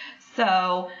star.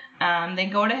 So they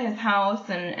go to his house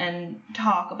and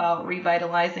talk about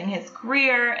revitalizing his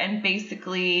career, and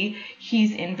basically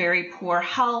he's in very poor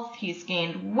health. He's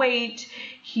gained weight.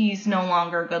 He's no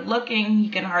longer good looking. He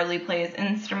can hardly play his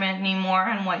instrument anymore,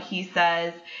 and what he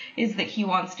says is that he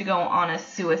wants to go on a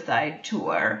suicide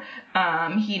tour.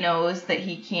 He knows that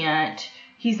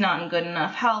he's not in good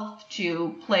enough health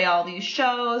to play all these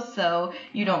shows, so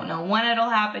you don't know when it'll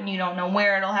happen, you don't know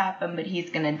where it'll happen, but he's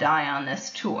going to die on this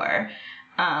tour.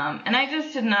 And I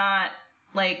just did not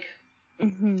like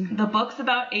the books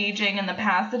about aging and the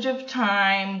passage of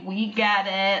time. We get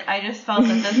it. I just felt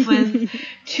that this was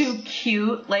too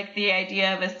cute. Like, the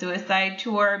idea of a suicide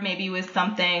tour maybe was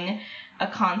a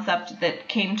concept that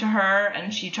came to her,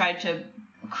 and she tried to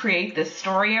create this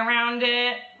story around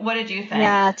it. What did you think?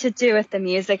 Yeah, to do with the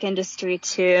music industry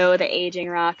too, the aging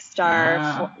rock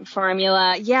star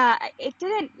formula. Yeah, it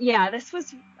didn't. Yeah,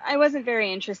 I wasn't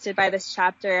very interested by this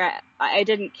chapter. I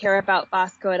didn't care about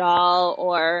Bosco at all,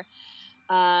 or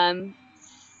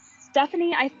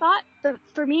Stephanie. I thought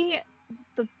for me,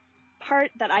 the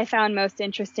part that I found most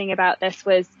interesting about this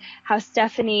was how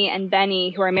Stephanie and Benny,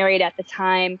 who are married at the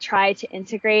time, tried to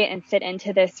integrate and fit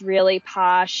into this really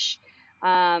posh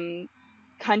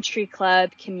country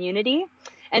club community.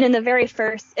 And in the very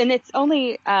first, and it's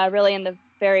only really in the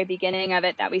very beginning of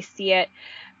it that we see it,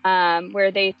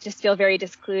 where they just feel very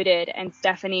discluded, and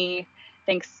Stephanie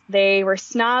thinks they were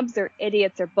snobs or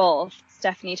idiots or both,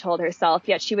 Stephanie told herself,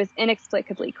 yet she was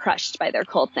inexplicably crushed by their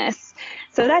coldness.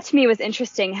 So that to me was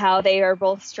interesting, how they are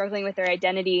both struggling with their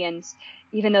identity, and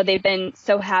even though they've been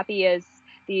so happy as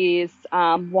these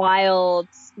wild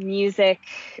music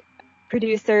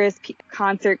producers,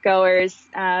 concert goers,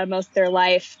 most of their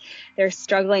life, they're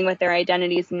struggling with their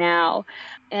identities now.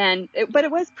 But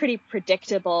it was pretty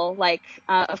predictable.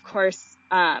 Of course,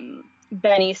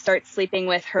 Benny starts sleeping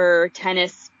with her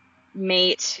tennis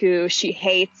mate, who she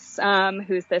hates,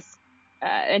 who's this,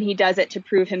 and he does it to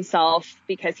prove himself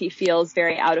because he feels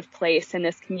very out of place in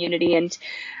this community, and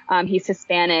he's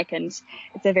Hispanic, and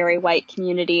it's a very white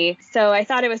community. So I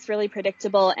thought it was really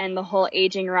predictable, and the whole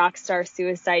aging rock star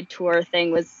suicide tour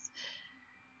thing was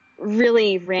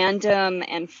really random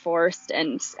and forced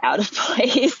and out of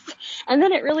place. And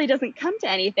then it really doesn't come to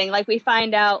anything. We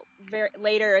find out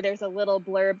later there's a little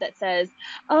blurb that says,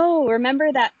 oh,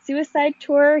 remember that suicide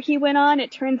tour he went on?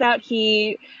 It turns out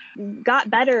he got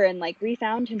better and like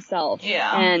refound himself.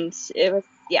 Yeah. And it was,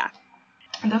 yeah.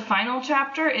 The final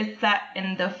chapter is set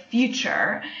in the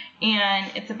future,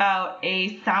 and it's about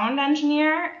a sound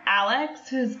engineer, Alex,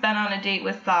 who's been on a date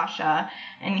with Sasha,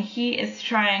 and he is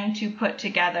trying to put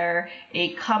together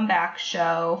a comeback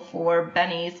show for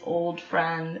Benny's old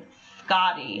friend,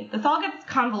 Scotty. This all gets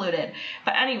convoluted,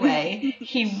 but anyway,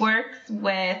 he works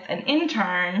with an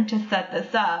intern to set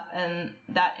this up, and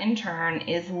that intern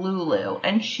is Lulu,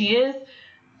 and she is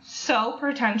so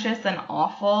pretentious and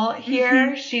awful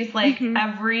here. She's like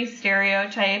every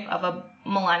stereotype of a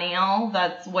millennial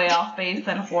that's way off base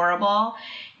and horrible.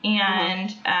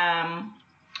 And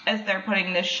as they're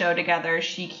putting this show together,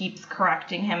 she keeps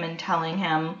correcting him and telling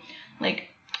him, like,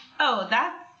 oh,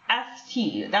 that's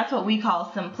ST. That's what we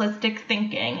call simplistic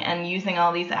thinking, and using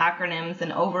all these acronyms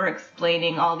and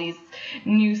over-explaining all these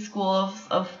new schools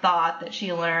of thought that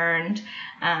she learned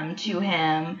to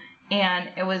him.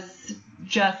 And it was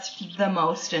just the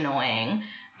most annoying.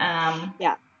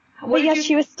 Yeah. But yes,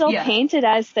 she was still painted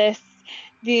as this,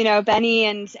 you know, Benny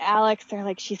and Alex are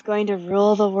like, she's going to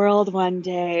rule the world one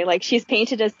day. Like, she's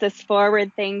painted as this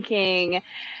forward-thinking,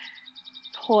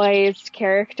 poised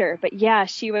character. But yeah,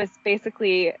 she was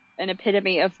basically an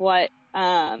epitome of what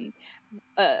a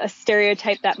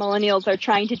stereotype that millennials are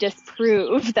trying to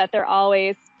disprove, that they're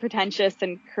always pretentious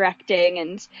and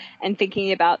correcting and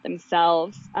thinking about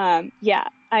themselves. Yeah,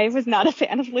 I was not a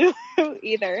fan of Lulu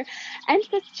either. And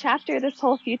this chapter, this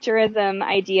whole futurism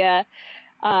idea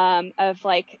of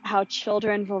like how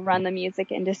children will run the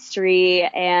music industry.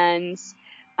 And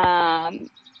the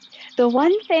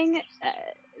one thing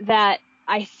that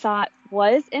I thought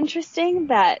was interesting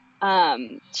that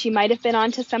she might have been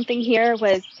onto something here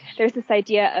was there's this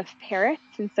idea of parrots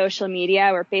in social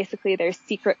media where basically there's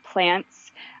secret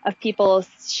plants of people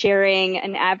sharing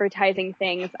and advertising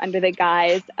things under the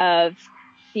guise of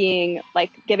being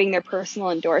like giving their personal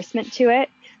endorsement to it.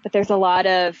 But there's a lot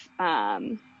of,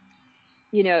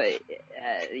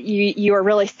 you are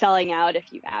really selling out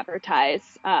if you advertise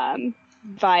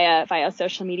via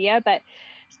social media. But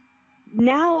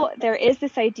now there is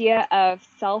this idea of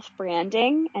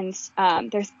self-branding,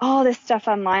 and there's all this stuff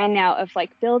online now of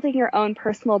like building your own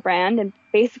personal brand and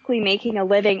basically making a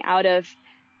living out of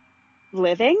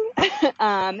living.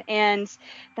 And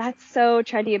that's so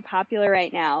trendy and popular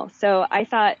right now. So I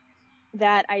thought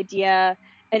that idea,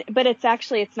 but it's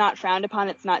not frowned upon.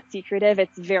 It's not secretive.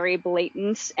 It's very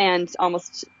blatant and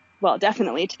almost, well,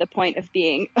 definitely to the point of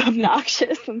being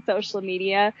obnoxious on social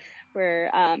media,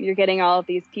 where you're getting all of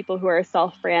these people who are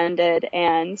self-branded.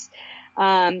 And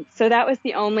so that was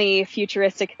the only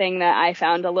futuristic thing that I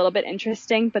found a little bit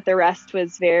interesting, but the rest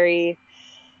was very,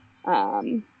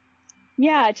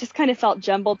 it just kind of felt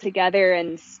jumbled together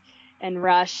and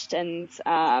rushed and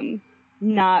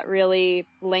not really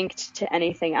linked to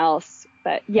anything else.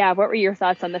 But yeah, what were your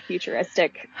thoughts on the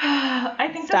futuristic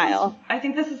style? I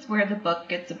think this is where the book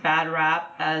gets a bad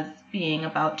rap as being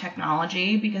about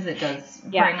technology, because it does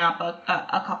bring up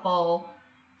a couple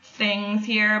things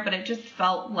here, but it just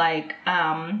felt like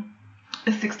a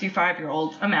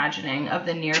 65-year-old's imagining of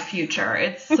the near future.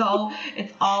 It's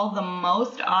all the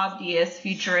most obvious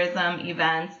futurism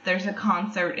events. There's a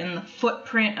concert in the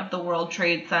footprint of the World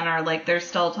Trade Center. Like, they're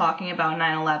still talking about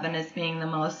 9/11 as being the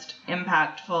most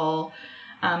impactful,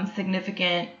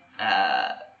 significant,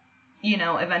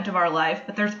 event of our life.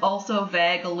 But there's also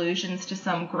vague allusions to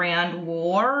some grand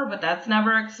war, but that's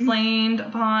never explained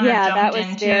upon or jumped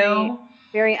into.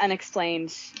 Very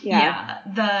unexplained.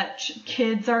 The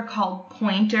kids are called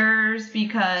pointers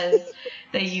because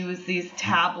they use these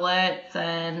tablets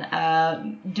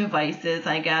and devices,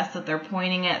 I guess, that they're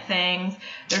pointing at things.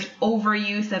 There's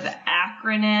overuse of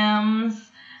acronyms.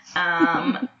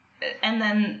 And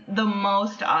then the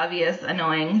most obvious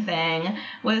annoying thing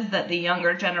was that the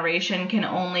younger generation can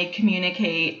only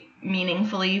communicate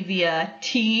meaningfully via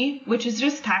T, which is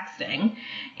just texting,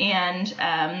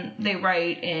 and they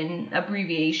write in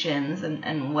abbreviations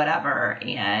and whatever.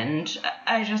 And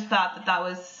I just thought that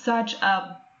was such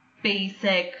a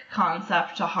basic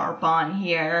concept to harp on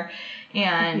here,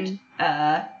 and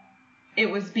it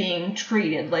was being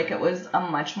treated like it was a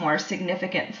much more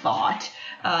significant thought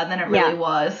than it really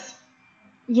was.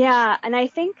 Yeah, and I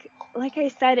think, like I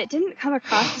said, it didn't come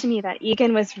across to me that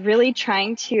Egan was really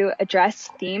trying to address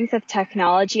themes of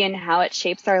technology and how it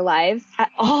shapes our lives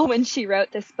at all when she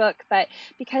wrote this book. But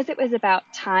because it was about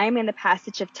time and the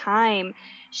passage of time,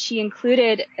 she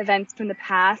included events from the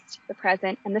past, the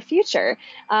present, and the future.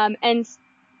 And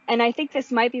I think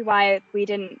this might be why we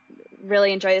didn't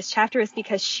really enjoy this chapter is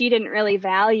because she didn't really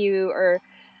value or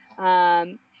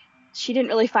she didn't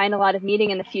really find a lot of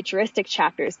meaning in the futuristic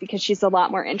chapters because she's a lot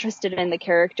more interested in the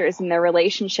characters and their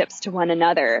relationships to one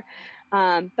another.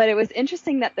 But it was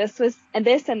interesting that this and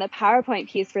the PowerPoint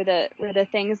piece were the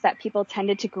things that people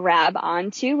tended to grab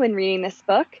onto when reading this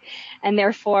book. And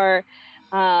therefore,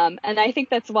 and I think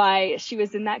that's why she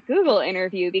was in that Google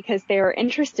interview, because they were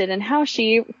interested in how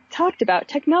she talked about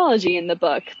technology in the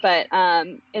book. But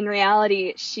in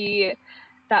reality,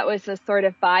 that was a sort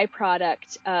of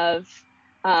byproduct of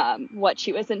what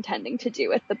she was intending to do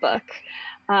with the book.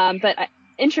 But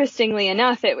interestingly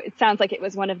enough, it sounds like it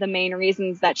was one of the main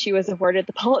reasons that she was awarded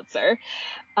the Pulitzer.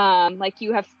 Like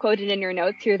you have quoted in your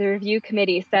notes here, the review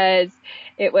committee says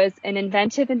it was an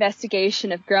inventive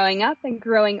investigation of growing up and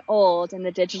growing old in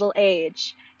the digital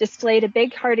age, displayed a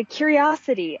big-hearted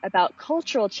curiosity about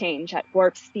cultural change at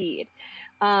warp speed.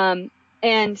 I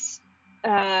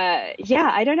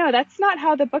don't know. That's not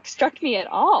how the book struck me at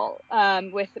all.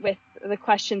 With the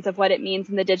questions of what it means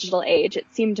in the digital age, it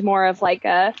seemed more of like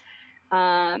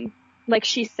like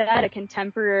she said, a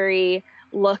contemporary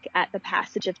look at the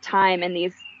passage of time and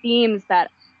these themes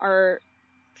that are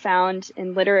found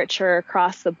in literature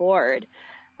across the board.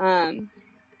 I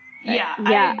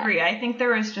agree. I think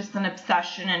there was just an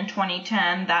obsession in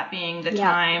 2010, that being the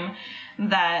time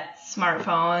that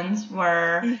smartphones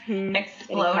were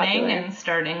exploding and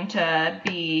starting to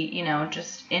be,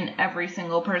 just in every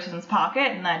single person's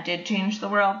pocket, and that did change the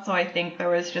world. So I think there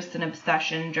was just an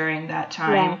obsession during that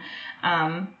time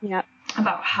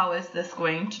about how is this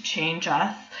going to change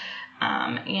us.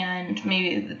 And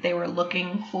maybe that they were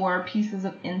looking for pieces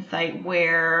of insight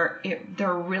where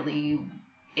there really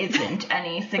isn't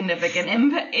any significant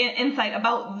insight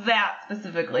about that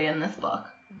specifically in this book.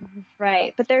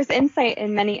 Right. But there's insight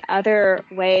in many other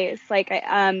ways. Like,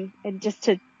 and just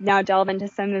to now delve into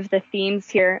some of the themes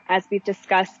here, as we've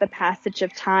discussed the passage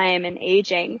of time and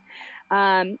aging.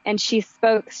 And she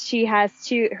has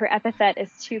her epithet is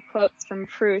 2 quotes from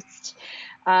Proust,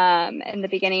 in the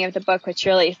beginning of the book, which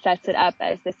really sets it up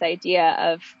as this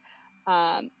idea of,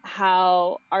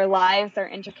 how our lives are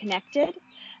interconnected,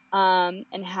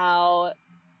 and how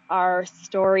our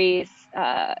stories,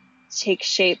 take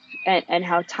shape and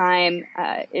how time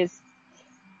is.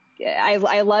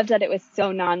 I loved that it was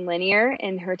so nonlinear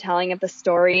in her telling of the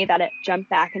story, that it jumped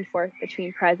back and forth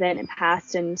between present and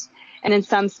past, and in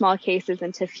some small cases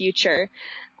into future.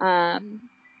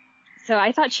 So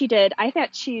I thought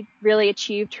she really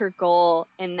achieved her goal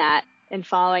in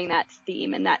following that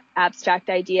theme and that abstract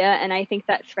idea, and I think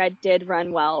that thread did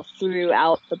run well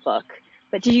throughout the book.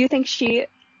 But do you think she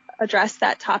addressed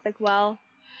that topic well?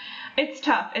 It's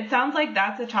tough. It sounds like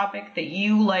that's a topic that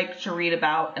you like to read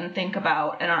about and think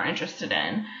about and are interested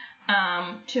in.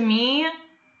 To me,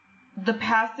 the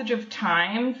passage of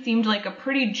time seemed like a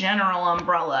pretty general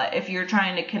umbrella. If you're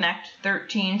trying to connect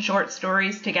 13 short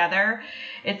stories together,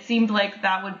 it seemed like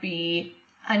that would be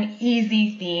an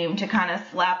easy theme to kind of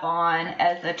slap on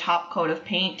as a top coat of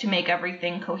paint to make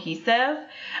everything cohesive.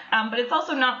 But it's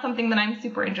also not something that I'm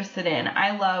super interested in.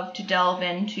 I love to delve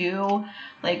into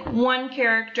like one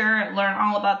character, learn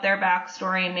all about their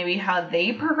backstory and maybe how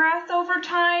they progress over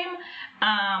time.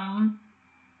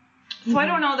 So I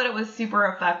don't know that it was super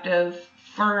effective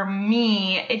for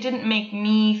me. It didn't make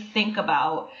me think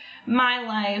about my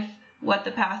life, what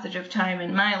the passage of time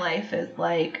in my life is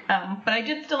like. But I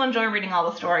did still enjoy reading all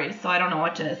the stories, so I don't know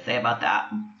what to say about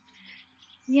that.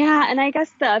 Yeah, and I guess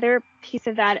the other piece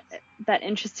of that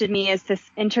interested me is this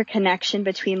interconnection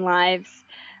between lives,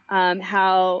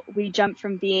 how we jump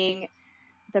from being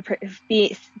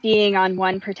on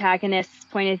one protagonist's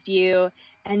point of view,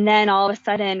 and then all of a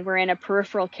sudden we're in a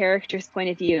peripheral character's point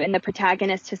of view, and the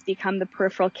protagonist has become the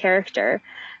peripheral character.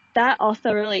 That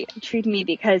also really intrigued me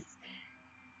because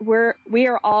we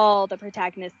are all the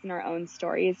protagonists in our own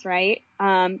stories, right?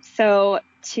 So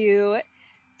to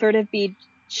sort of be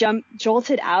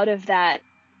jolted out of that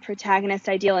protagonist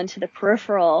ideal into the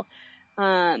peripheral,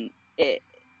 it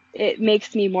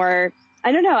makes me more,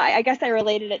 I don't know, I guess I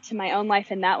related it to my own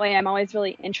life in that way. I'm always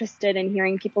really interested in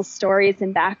hearing people's stories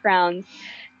and backgrounds,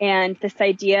 and this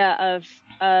idea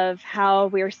of how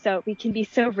we can be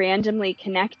so randomly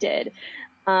connected.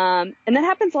 And that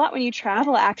happens a lot when you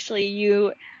travel, actually.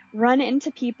 You run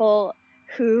into people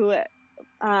who,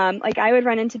 like I would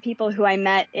run into people who I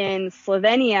met in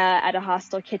Slovenia at a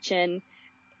hostel kitchen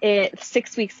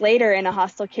 6 weeks later in a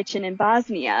hostel kitchen in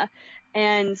Bosnia.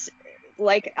 And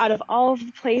like out of all of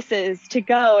the places to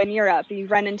go in Europe, you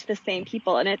run into the same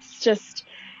people. And it's just,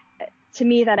 to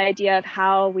me, that idea of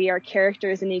how we are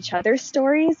characters in each other's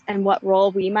stories and what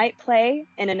role we might play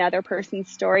in another person's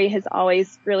story has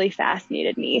always really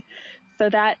fascinated me. So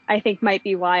that, I think, might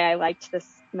be why I liked this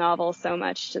novel so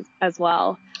much as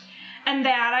well. And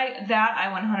that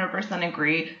I 100%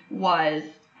 agree was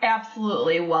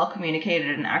absolutely well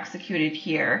communicated and executed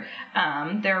here.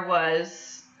 There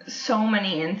was so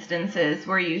many instances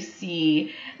where you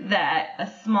see that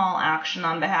a small action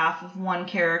on behalf of one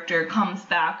character comes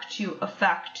back to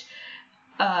affect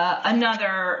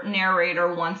another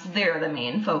narrator once they're the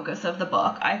main focus of the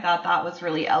book. I thought that was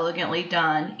really elegantly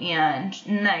done and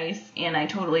nice, and I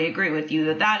totally agree with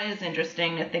you that is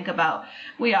interesting to think about.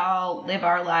 We all live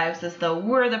our lives as though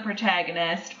we're the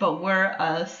protagonist, but we're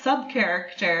a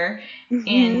sub-character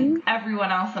in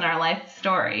everyone else in our life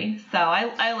story. So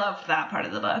I loved that part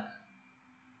of the book.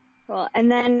 Cool.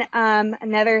 And then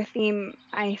another theme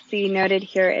I see noted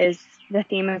here is the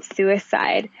theme of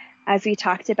suicide. As we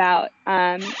talked about,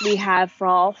 we have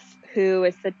Rolf, who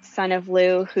is the son of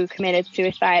Lou, who committed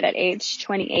suicide at age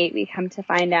 28, we come to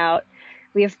find out.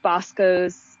 We have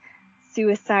Bosco's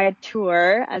suicide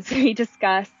tour, as we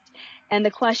discussed, and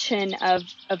the question of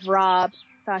Rob,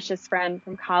 Sasha's friend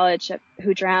from college,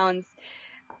 who drowns.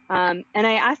 And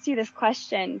I asked you this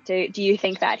question, do you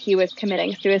think that he was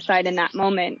committing suicide in that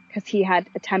moment? Because he had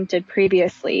attempted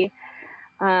previously.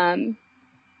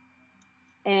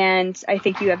 And I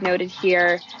think you have noted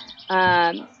here,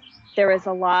 there was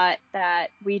a lot that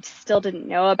we still didn't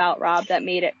know about Rob that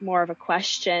made it more of a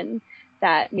question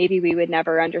that maybe we would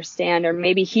never understand, or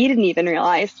maybe he didn't even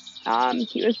realize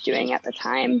he was doing at the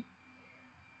time.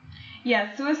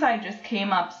 Yeah, suicide just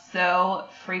came up so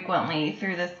frequently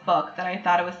through this book that I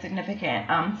thought it was significant.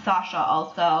 Sasha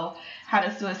also had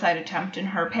a suicide attempt in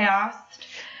her past.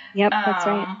 Yep, that's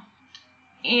right.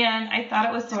 And I thought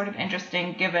it was sort of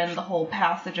interesting, given the whole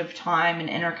passage of time and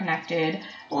interconnected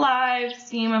lives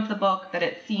theme of the book, that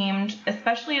it seemed,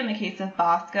 especially in the case of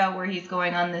Bosco, where he's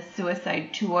going on this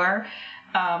suicide tour,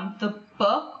 the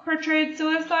book portrayed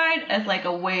suicide as like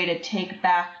a way to take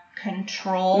back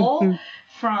control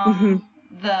from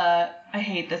I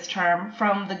hate this term,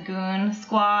 from the goon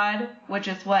squad, which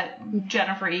is what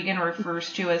Jennifer Egan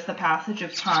refers to as the passage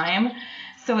of time.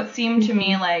 So it seemed to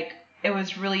me like it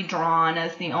was really drawn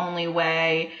as the only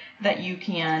way that you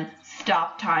can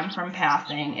stop time from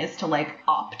passing is to like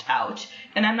opt out.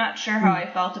 And I'm not sure how I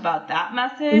felt about that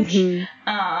message.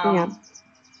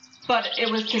 But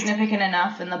it was significant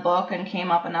enough in the book and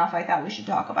came up enough, I thought we should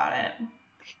talk about it.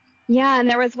 Yeah, and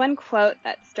there was one quote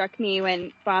that struck me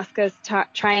when Bosco's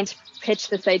trying to pitch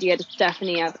this idea to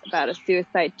Stephanie about a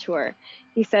suicide tour.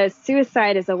 He says,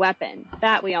 "Suicide is a weapon,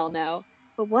 that we all know,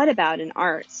 but what about an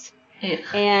art?"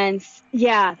 And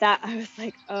yeah, that I was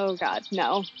like, oh God,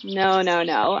 no.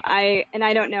 I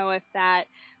don't know if that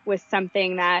was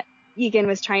something that Egan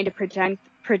was trying to present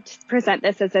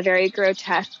this as a very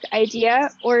grotesque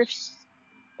idea, or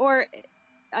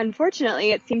unfortunately,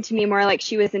 it seemed to me more like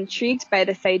she was intrigued by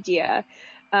this idea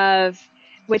of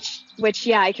which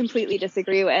yeah, I completely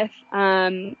disagree with.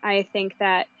 I think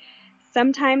that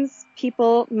sometimes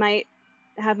people might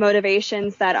have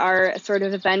motivations that are sort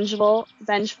of vengeful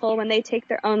when they take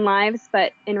their own lives,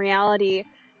 but in reality,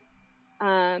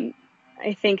 I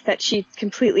think that she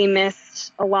completely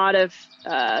missed a lot of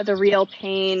the real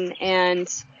pain and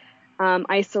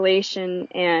isolation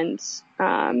and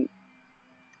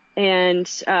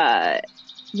the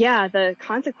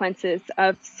consequences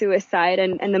of suicide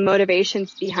and the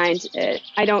motivations behind it.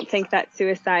 I don't think that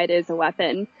suicide is a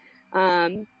weapon,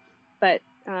 but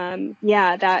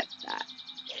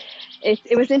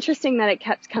it was interesting that it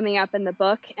kept coming up in the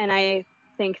book, and I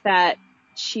think that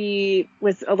she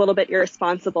was a little bit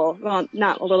irresponsible. Well,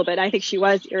 not a little bit. I think she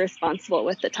was irresponsible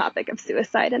with the topic of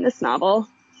suicide in this novel.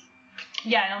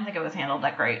 Yeah, I don't think it was handled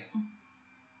that great.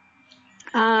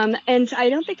 And I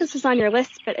don't think this was on your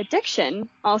list, but addiction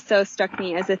also struck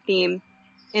me as a theme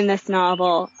in this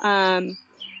novel.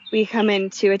 We come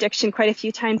into addiction quite a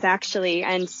few times, actually,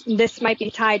 and this might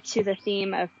be tied to the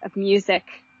theme of music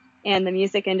and the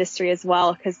music industry as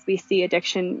well, because we see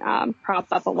addiction prop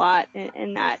up a lot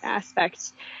in that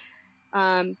aspect.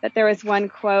 But there was one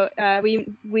quote,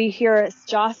 we hear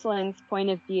Jocelyn's point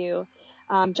of view.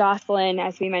 Jocelyn,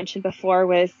 as we mentioned before,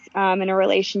 was in a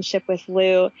relationship with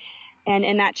Lou. And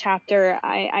in that chapter,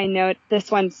 I note this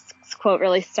one's quote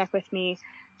really stuck with me.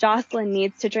 "Jocelyn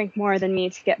needs to drink more than me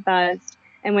to get buzzed.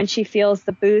 And when she feels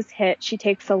the booze hit, she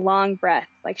takes a long breath,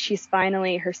 like she's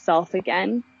finally herself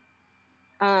again."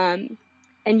 And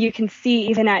you can see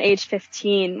even at age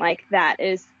 15, like that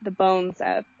is the bones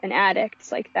of an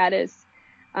addict. Like that is,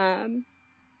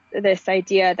 this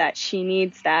idea that she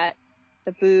needs that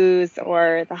the booze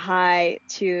or the high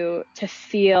to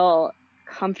feel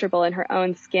comfortable in her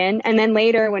own skin. And then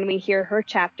later when we hear her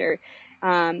chapter,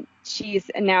 she's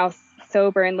now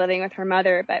sober and living with her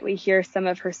mother, but we hear some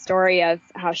of her story of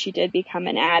how she did become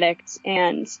an addict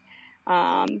and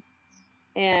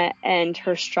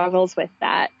her struggles with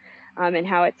that, and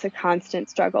how it's a constant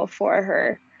struggle for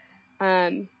her.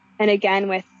 And again,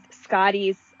 with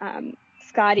Scotty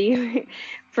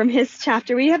from his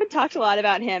chapter, we haven't talked a lot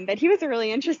about him, but he was a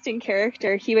really interesting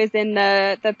character. He was in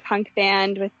the punk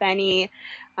band with Benny.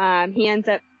 He ends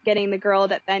up getting the girl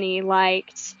that Benny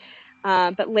liked.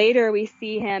 But later we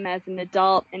see him as an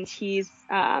adult, and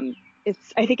I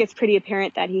think it's pretty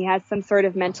apparent that he has some sort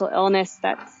of mental illness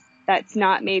that's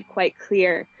not made quite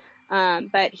clear.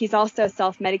 But he's also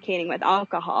self-medicating with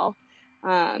alcohol.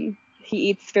 He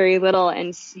eats very little,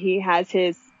 and he has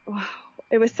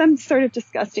it was some sort of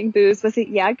disgusting booze. Was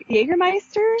it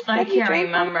Jägermeister? I can't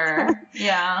remember.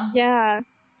 Yeah. Yeah.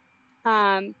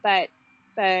 But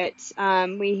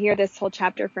we hear this whole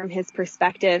chapter from his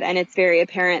perspective, and it's very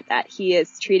apparent that he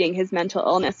is treating his mental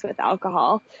illness with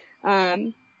alcohol.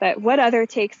 But what other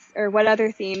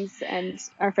themes and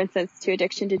references to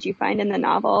addiction did you find in the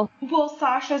novel? Well,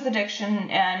 Sasha's addiction,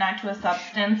 not to a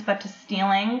substance, but to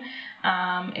stealing,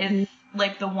 is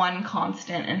like the one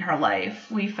constant in her life.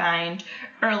 We find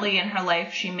early in her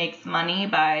life she makes money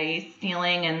by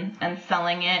stealing and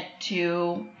selling it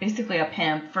to basically a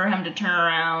pimp for him to turn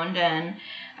around and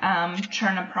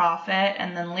churn a profit.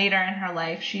 And then later in her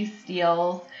life she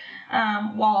steals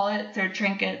wallets or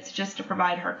trinkets just to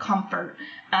provide her comfort.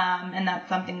 And that's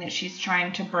something that she's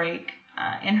trying to break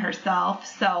in herself.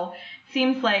 So it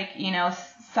seems like,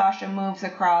 Sasha moves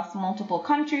across multiple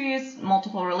countries,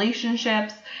 multiple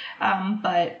relationships,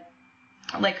 but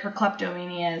like her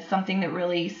kleptomania is something that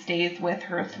really stays with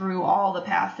her through all the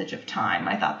passage of time.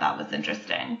 I thought that was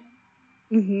interesting.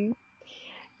 Mm-hmm.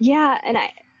 Yeah, and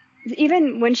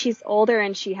even when she's older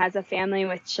and she has a family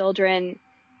with children,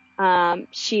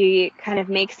 she kind of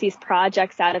makes these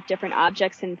projects out of different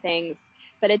objects and things.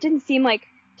 But it didn't seem like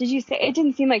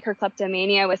her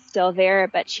kleptomania was still there,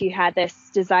 but she had this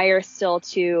desire still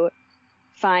to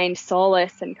find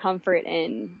solace and comfort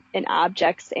in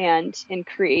objects and in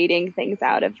creating things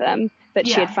out of them. But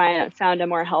she had found a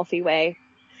more healthy way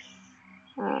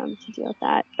to deal with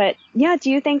that. But yeah,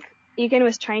 do you think Egan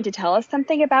was trying to tell us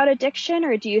something about addiction,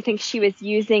 or do you think she was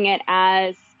using it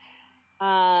as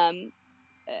a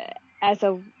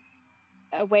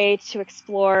way to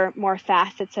explore more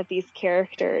facets of these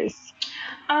characters?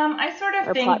 I sort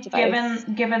of think,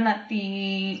 given that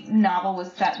the novel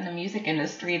was set in the music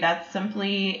industry, that's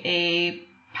simply a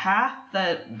path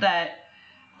that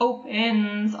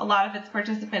opens a lot of its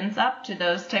participants up to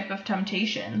those type of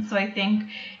temptations. So I think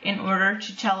in order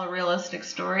to tell a realistic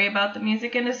story about the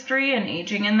music industry and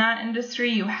aging in that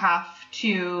industry, you have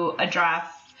to address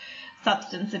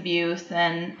substance abuse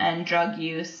and drug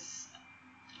use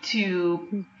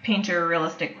to paint a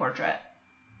realistic portrait.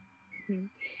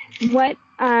 What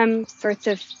sorts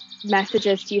of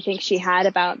messages do you think she had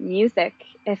about music,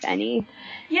 if any?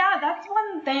 Yeah, that's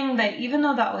one thing that, even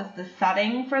though that was the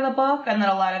setting for the book and that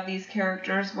a lot of these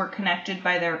characters were connected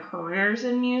by their careers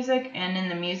in music and in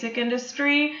the music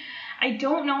industry, I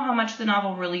don't know how much the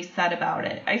novel really said about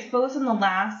it. I suppose in the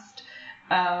last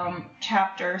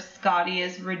chapter, Scotty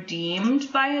is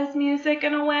redeemed by his music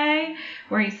in a way,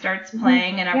 where he starts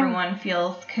playing and everyone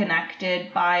feels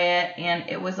connected by it, and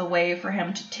it was a way for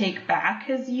him to take back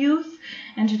his youth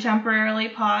and to temporarily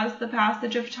pause the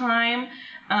passage of time.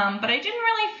 But I didn't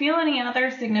really feel any other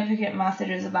significant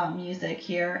messages about music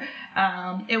here.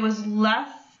 It was less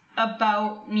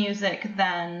about music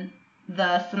than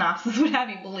the synopsis would have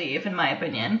you believe, in my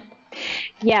opinion.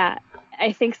 Yeah,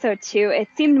 I think so too. It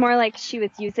seemed more like she was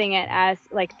using it as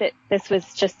like that this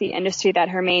was just the industry that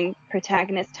her main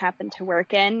protagonist happened to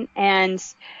work in, and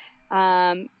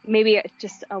maybe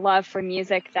just a love for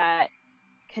music that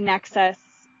connects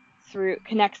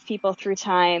people through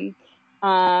time.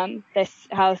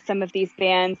 How some of these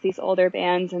bands, these older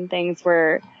bands and things,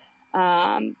 were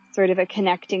sort of a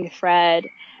connecting thread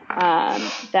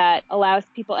that allows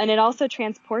people, and it also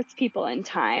transports people in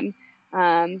time.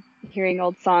 Hearing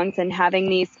old songs and having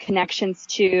these connections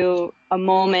to a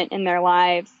moment in their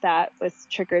lives that was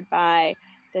triggered by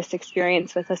this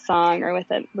experience with a song or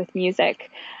with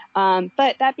music.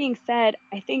 But that being said,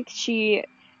 I think she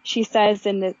says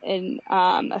in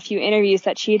a few interviews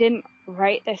that she didn't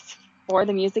write this for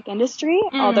the music industry,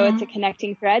 although it's a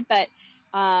connecting thread. But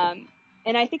and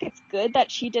I think it's good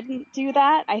that she didn't do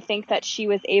that. I think that she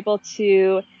was able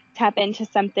to tap into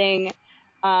something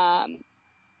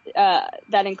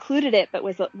that included it, but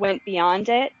went beyond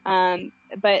it.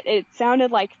 But it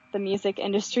sounded like the music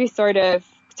industry sort of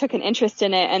took an interest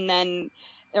in it, and then,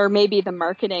 or maybe the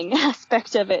marketing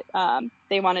aspect of it,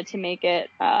 they wanted to make it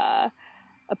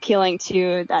appealing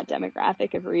to that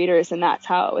demographic of readers, and that's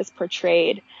how it was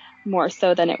portrayed more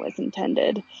so than it was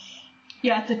intended.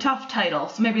 Yeah, it's a tough title,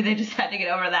 so maybe they just had to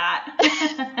get over that.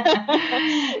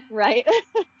 Right.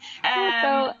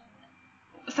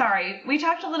 Sorry, we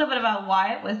talked a little bit about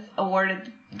why it was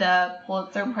awarded the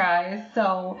Pulitzer Prize,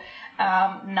 so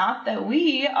not that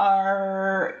we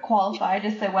are qualified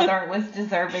to say whether it was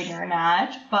deserving or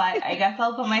not, but I guess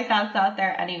I'll put my thoughts out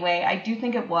there anyway. I do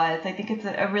think it was. I think it's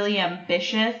a really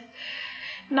ambitious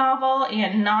novel,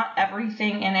 and not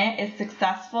everything in it is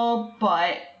successful,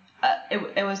 but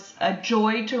it was a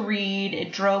joy to read.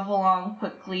 It drove along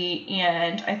quickly,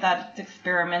 and I thought its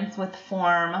experiments with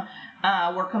form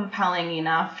were compelling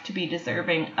enough to be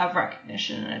deserving of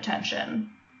recognition and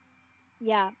attention.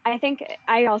 Yeah,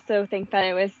 I also think that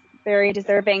it was very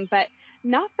deserving, but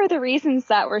not for the reasons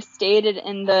that were stated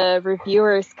in the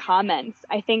reviewers' comments.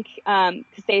 I think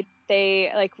because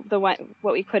they like what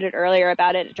we quoted earlier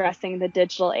about it addressing the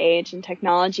digital age and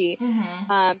technology.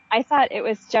 Mm-hmm. I thought it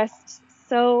was just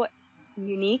so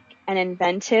unique and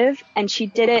inventive, and she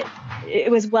did it.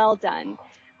 It was well done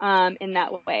in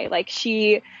that way. Like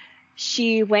she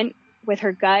went with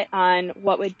her gut on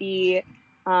what would be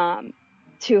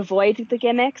to avoid the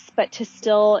gimmicks, but to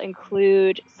still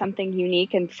include something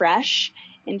unique and fresh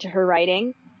into her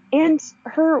writing. And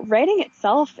her writing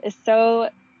itself is so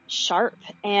sharp,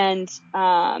 and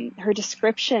her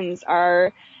descriptions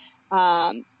are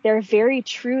they're very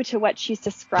true to what she's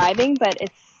describing, but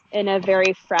it's in a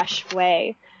very fresh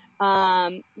way.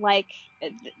 Like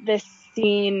this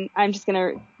scene,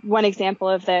 one example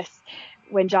of this,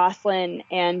 when Jocelyn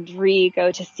and Ree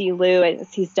go to see Lou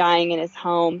as he's dying in his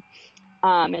home,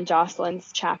 in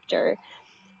Jocelyn's chapter.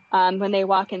 When they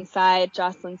walk inside,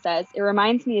 Jocelyn says, "It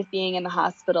reminds me of being in the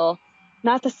hospital.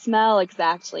 Not the smell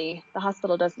exactly. The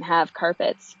hospital doesn't have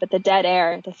carpets, but the dead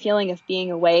air, the feeling of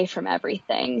being away from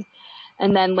everything."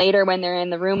 And then later when they're in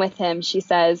the room with him, she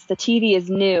says, "The TV is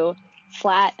new,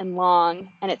 flat and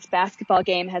long, and its basketball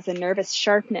game has a nervous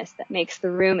sharpness that makes the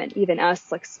room and even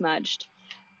us look smudged."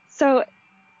 So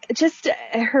just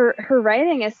her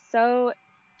writing is so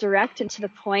direct and to the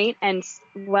point, and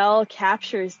well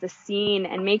captures the scene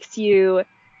and makes you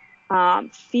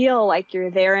feel like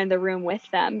you're there in the room with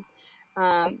them.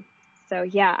 So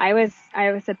yeah, I was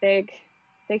a big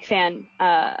fan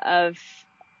of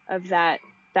that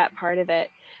part of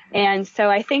it. And so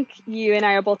I think you and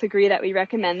I will both agree that we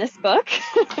recommend this book.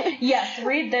 Yes,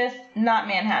 read this, not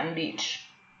Manhattan Beach.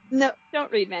 No, don't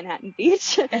read Manhattan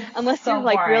Beach unless so you're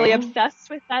like boring. really obsessed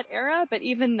with that era. But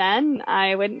even then,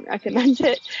 I wouldn't recommend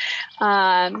it.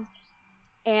 One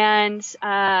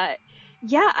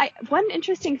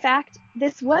interesting fact: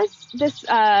 this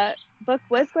book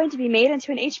was going to be made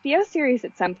into an HBO series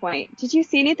at some point. Did you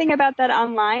see anything about that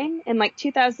online? In like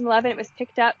 2011, it was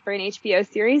picked up for an HBO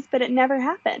series, but it never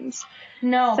happened.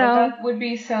 No, but that would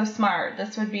be so smart.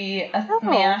 This would be a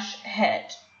smash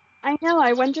hit. I know.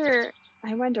 I wonder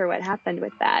what happened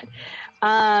with that.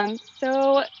 I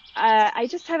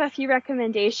just have a few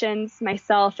recommendations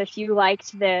myself if you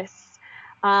liked this.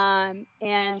 And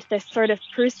this sort of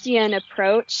Proustian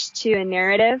approach to a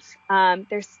narrative.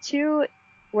 There's two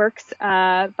works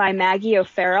by Maggie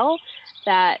O'Farrell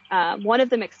that one of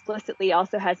them explicitly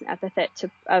also has an epithet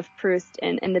of Proust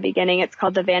in the beginning. It's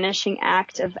called The Vanishing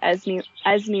Act of Esme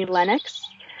Lennox.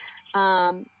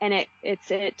 And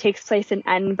it takes place in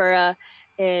Edinburgh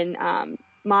in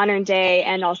modern day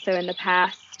and also in the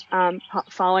past,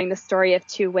 following the story of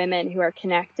two women who are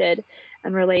connected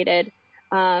and related.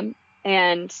 I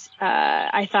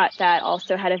thought that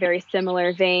also had a very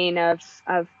similar vein of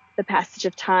the passage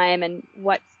of time and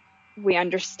what we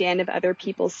understand of other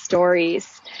people's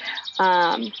stories.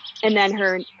 And then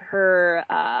her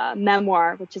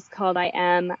memoir, which is called I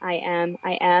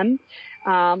Am,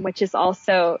 which is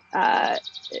also,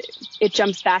 it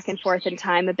jumps back and forth in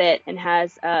time a bit and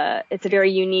has, it's a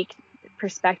very unique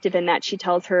perspective in that she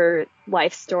tells her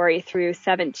life story through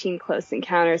 17 close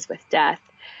encounters with death.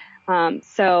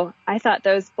 So I thought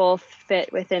those both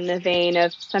fit within the vein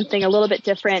of something a little bit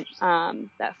different,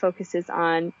 that focuses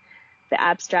on the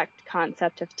abstract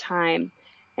concept of time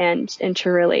and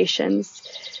interrelations.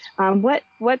 What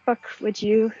book would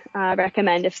you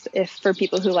recommend if for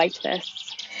people who liked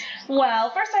this? Well,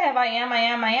 first I have I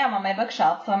Am on my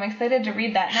bookshelf, so I'm excited to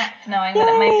read that next, knowing that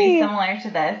it might be similar to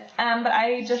this. But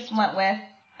I just went with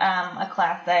a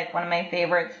classic, one of my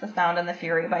favorites, The Sound and the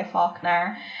Fury by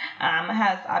Faulkner.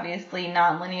 Has obviously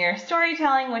nonlinear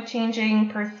storytelling with changing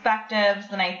perspectives,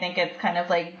 and I think it's kind of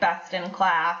like best in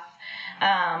class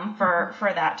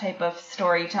for that type of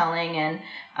storytelling, and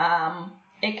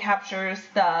it captures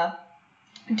the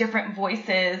different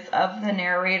voices of the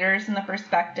narrators and the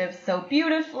perspectives so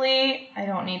beautifully. I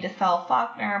don't need to sell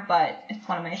Faulkner, but it's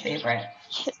one of my favorites.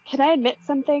 Can I admit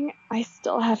something? I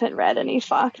still haven't read any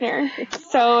Faulkner.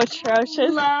 It's so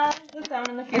atrocious. Love The Sound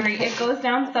and the Fury. It goes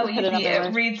down so easy.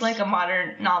 It reads like a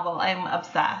modern novel. I'm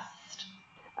obsessed.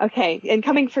 Okay, and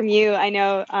coming from you, I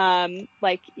know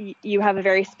you have a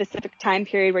very specific time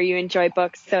period where you enjoy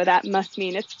books, so that must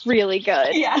mean it's really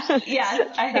good. Yes.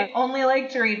 I only like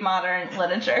to read modern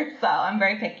literature, so I'm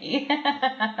very picky.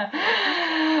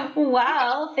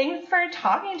 Well, thanks for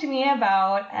talking to me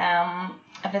about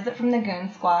A Visit from the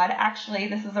Goon Squad. Actually,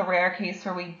 this is a rare case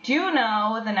where we do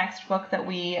know the next book that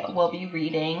we will be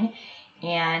reading,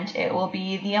 and it will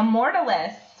be The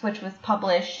Immortalists, which was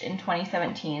published in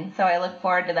 2017. So I look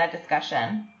forward to that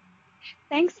discussion.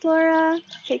 Thanks, Laura.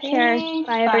 Take care.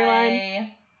 Bye, everyone.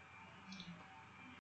 Bye.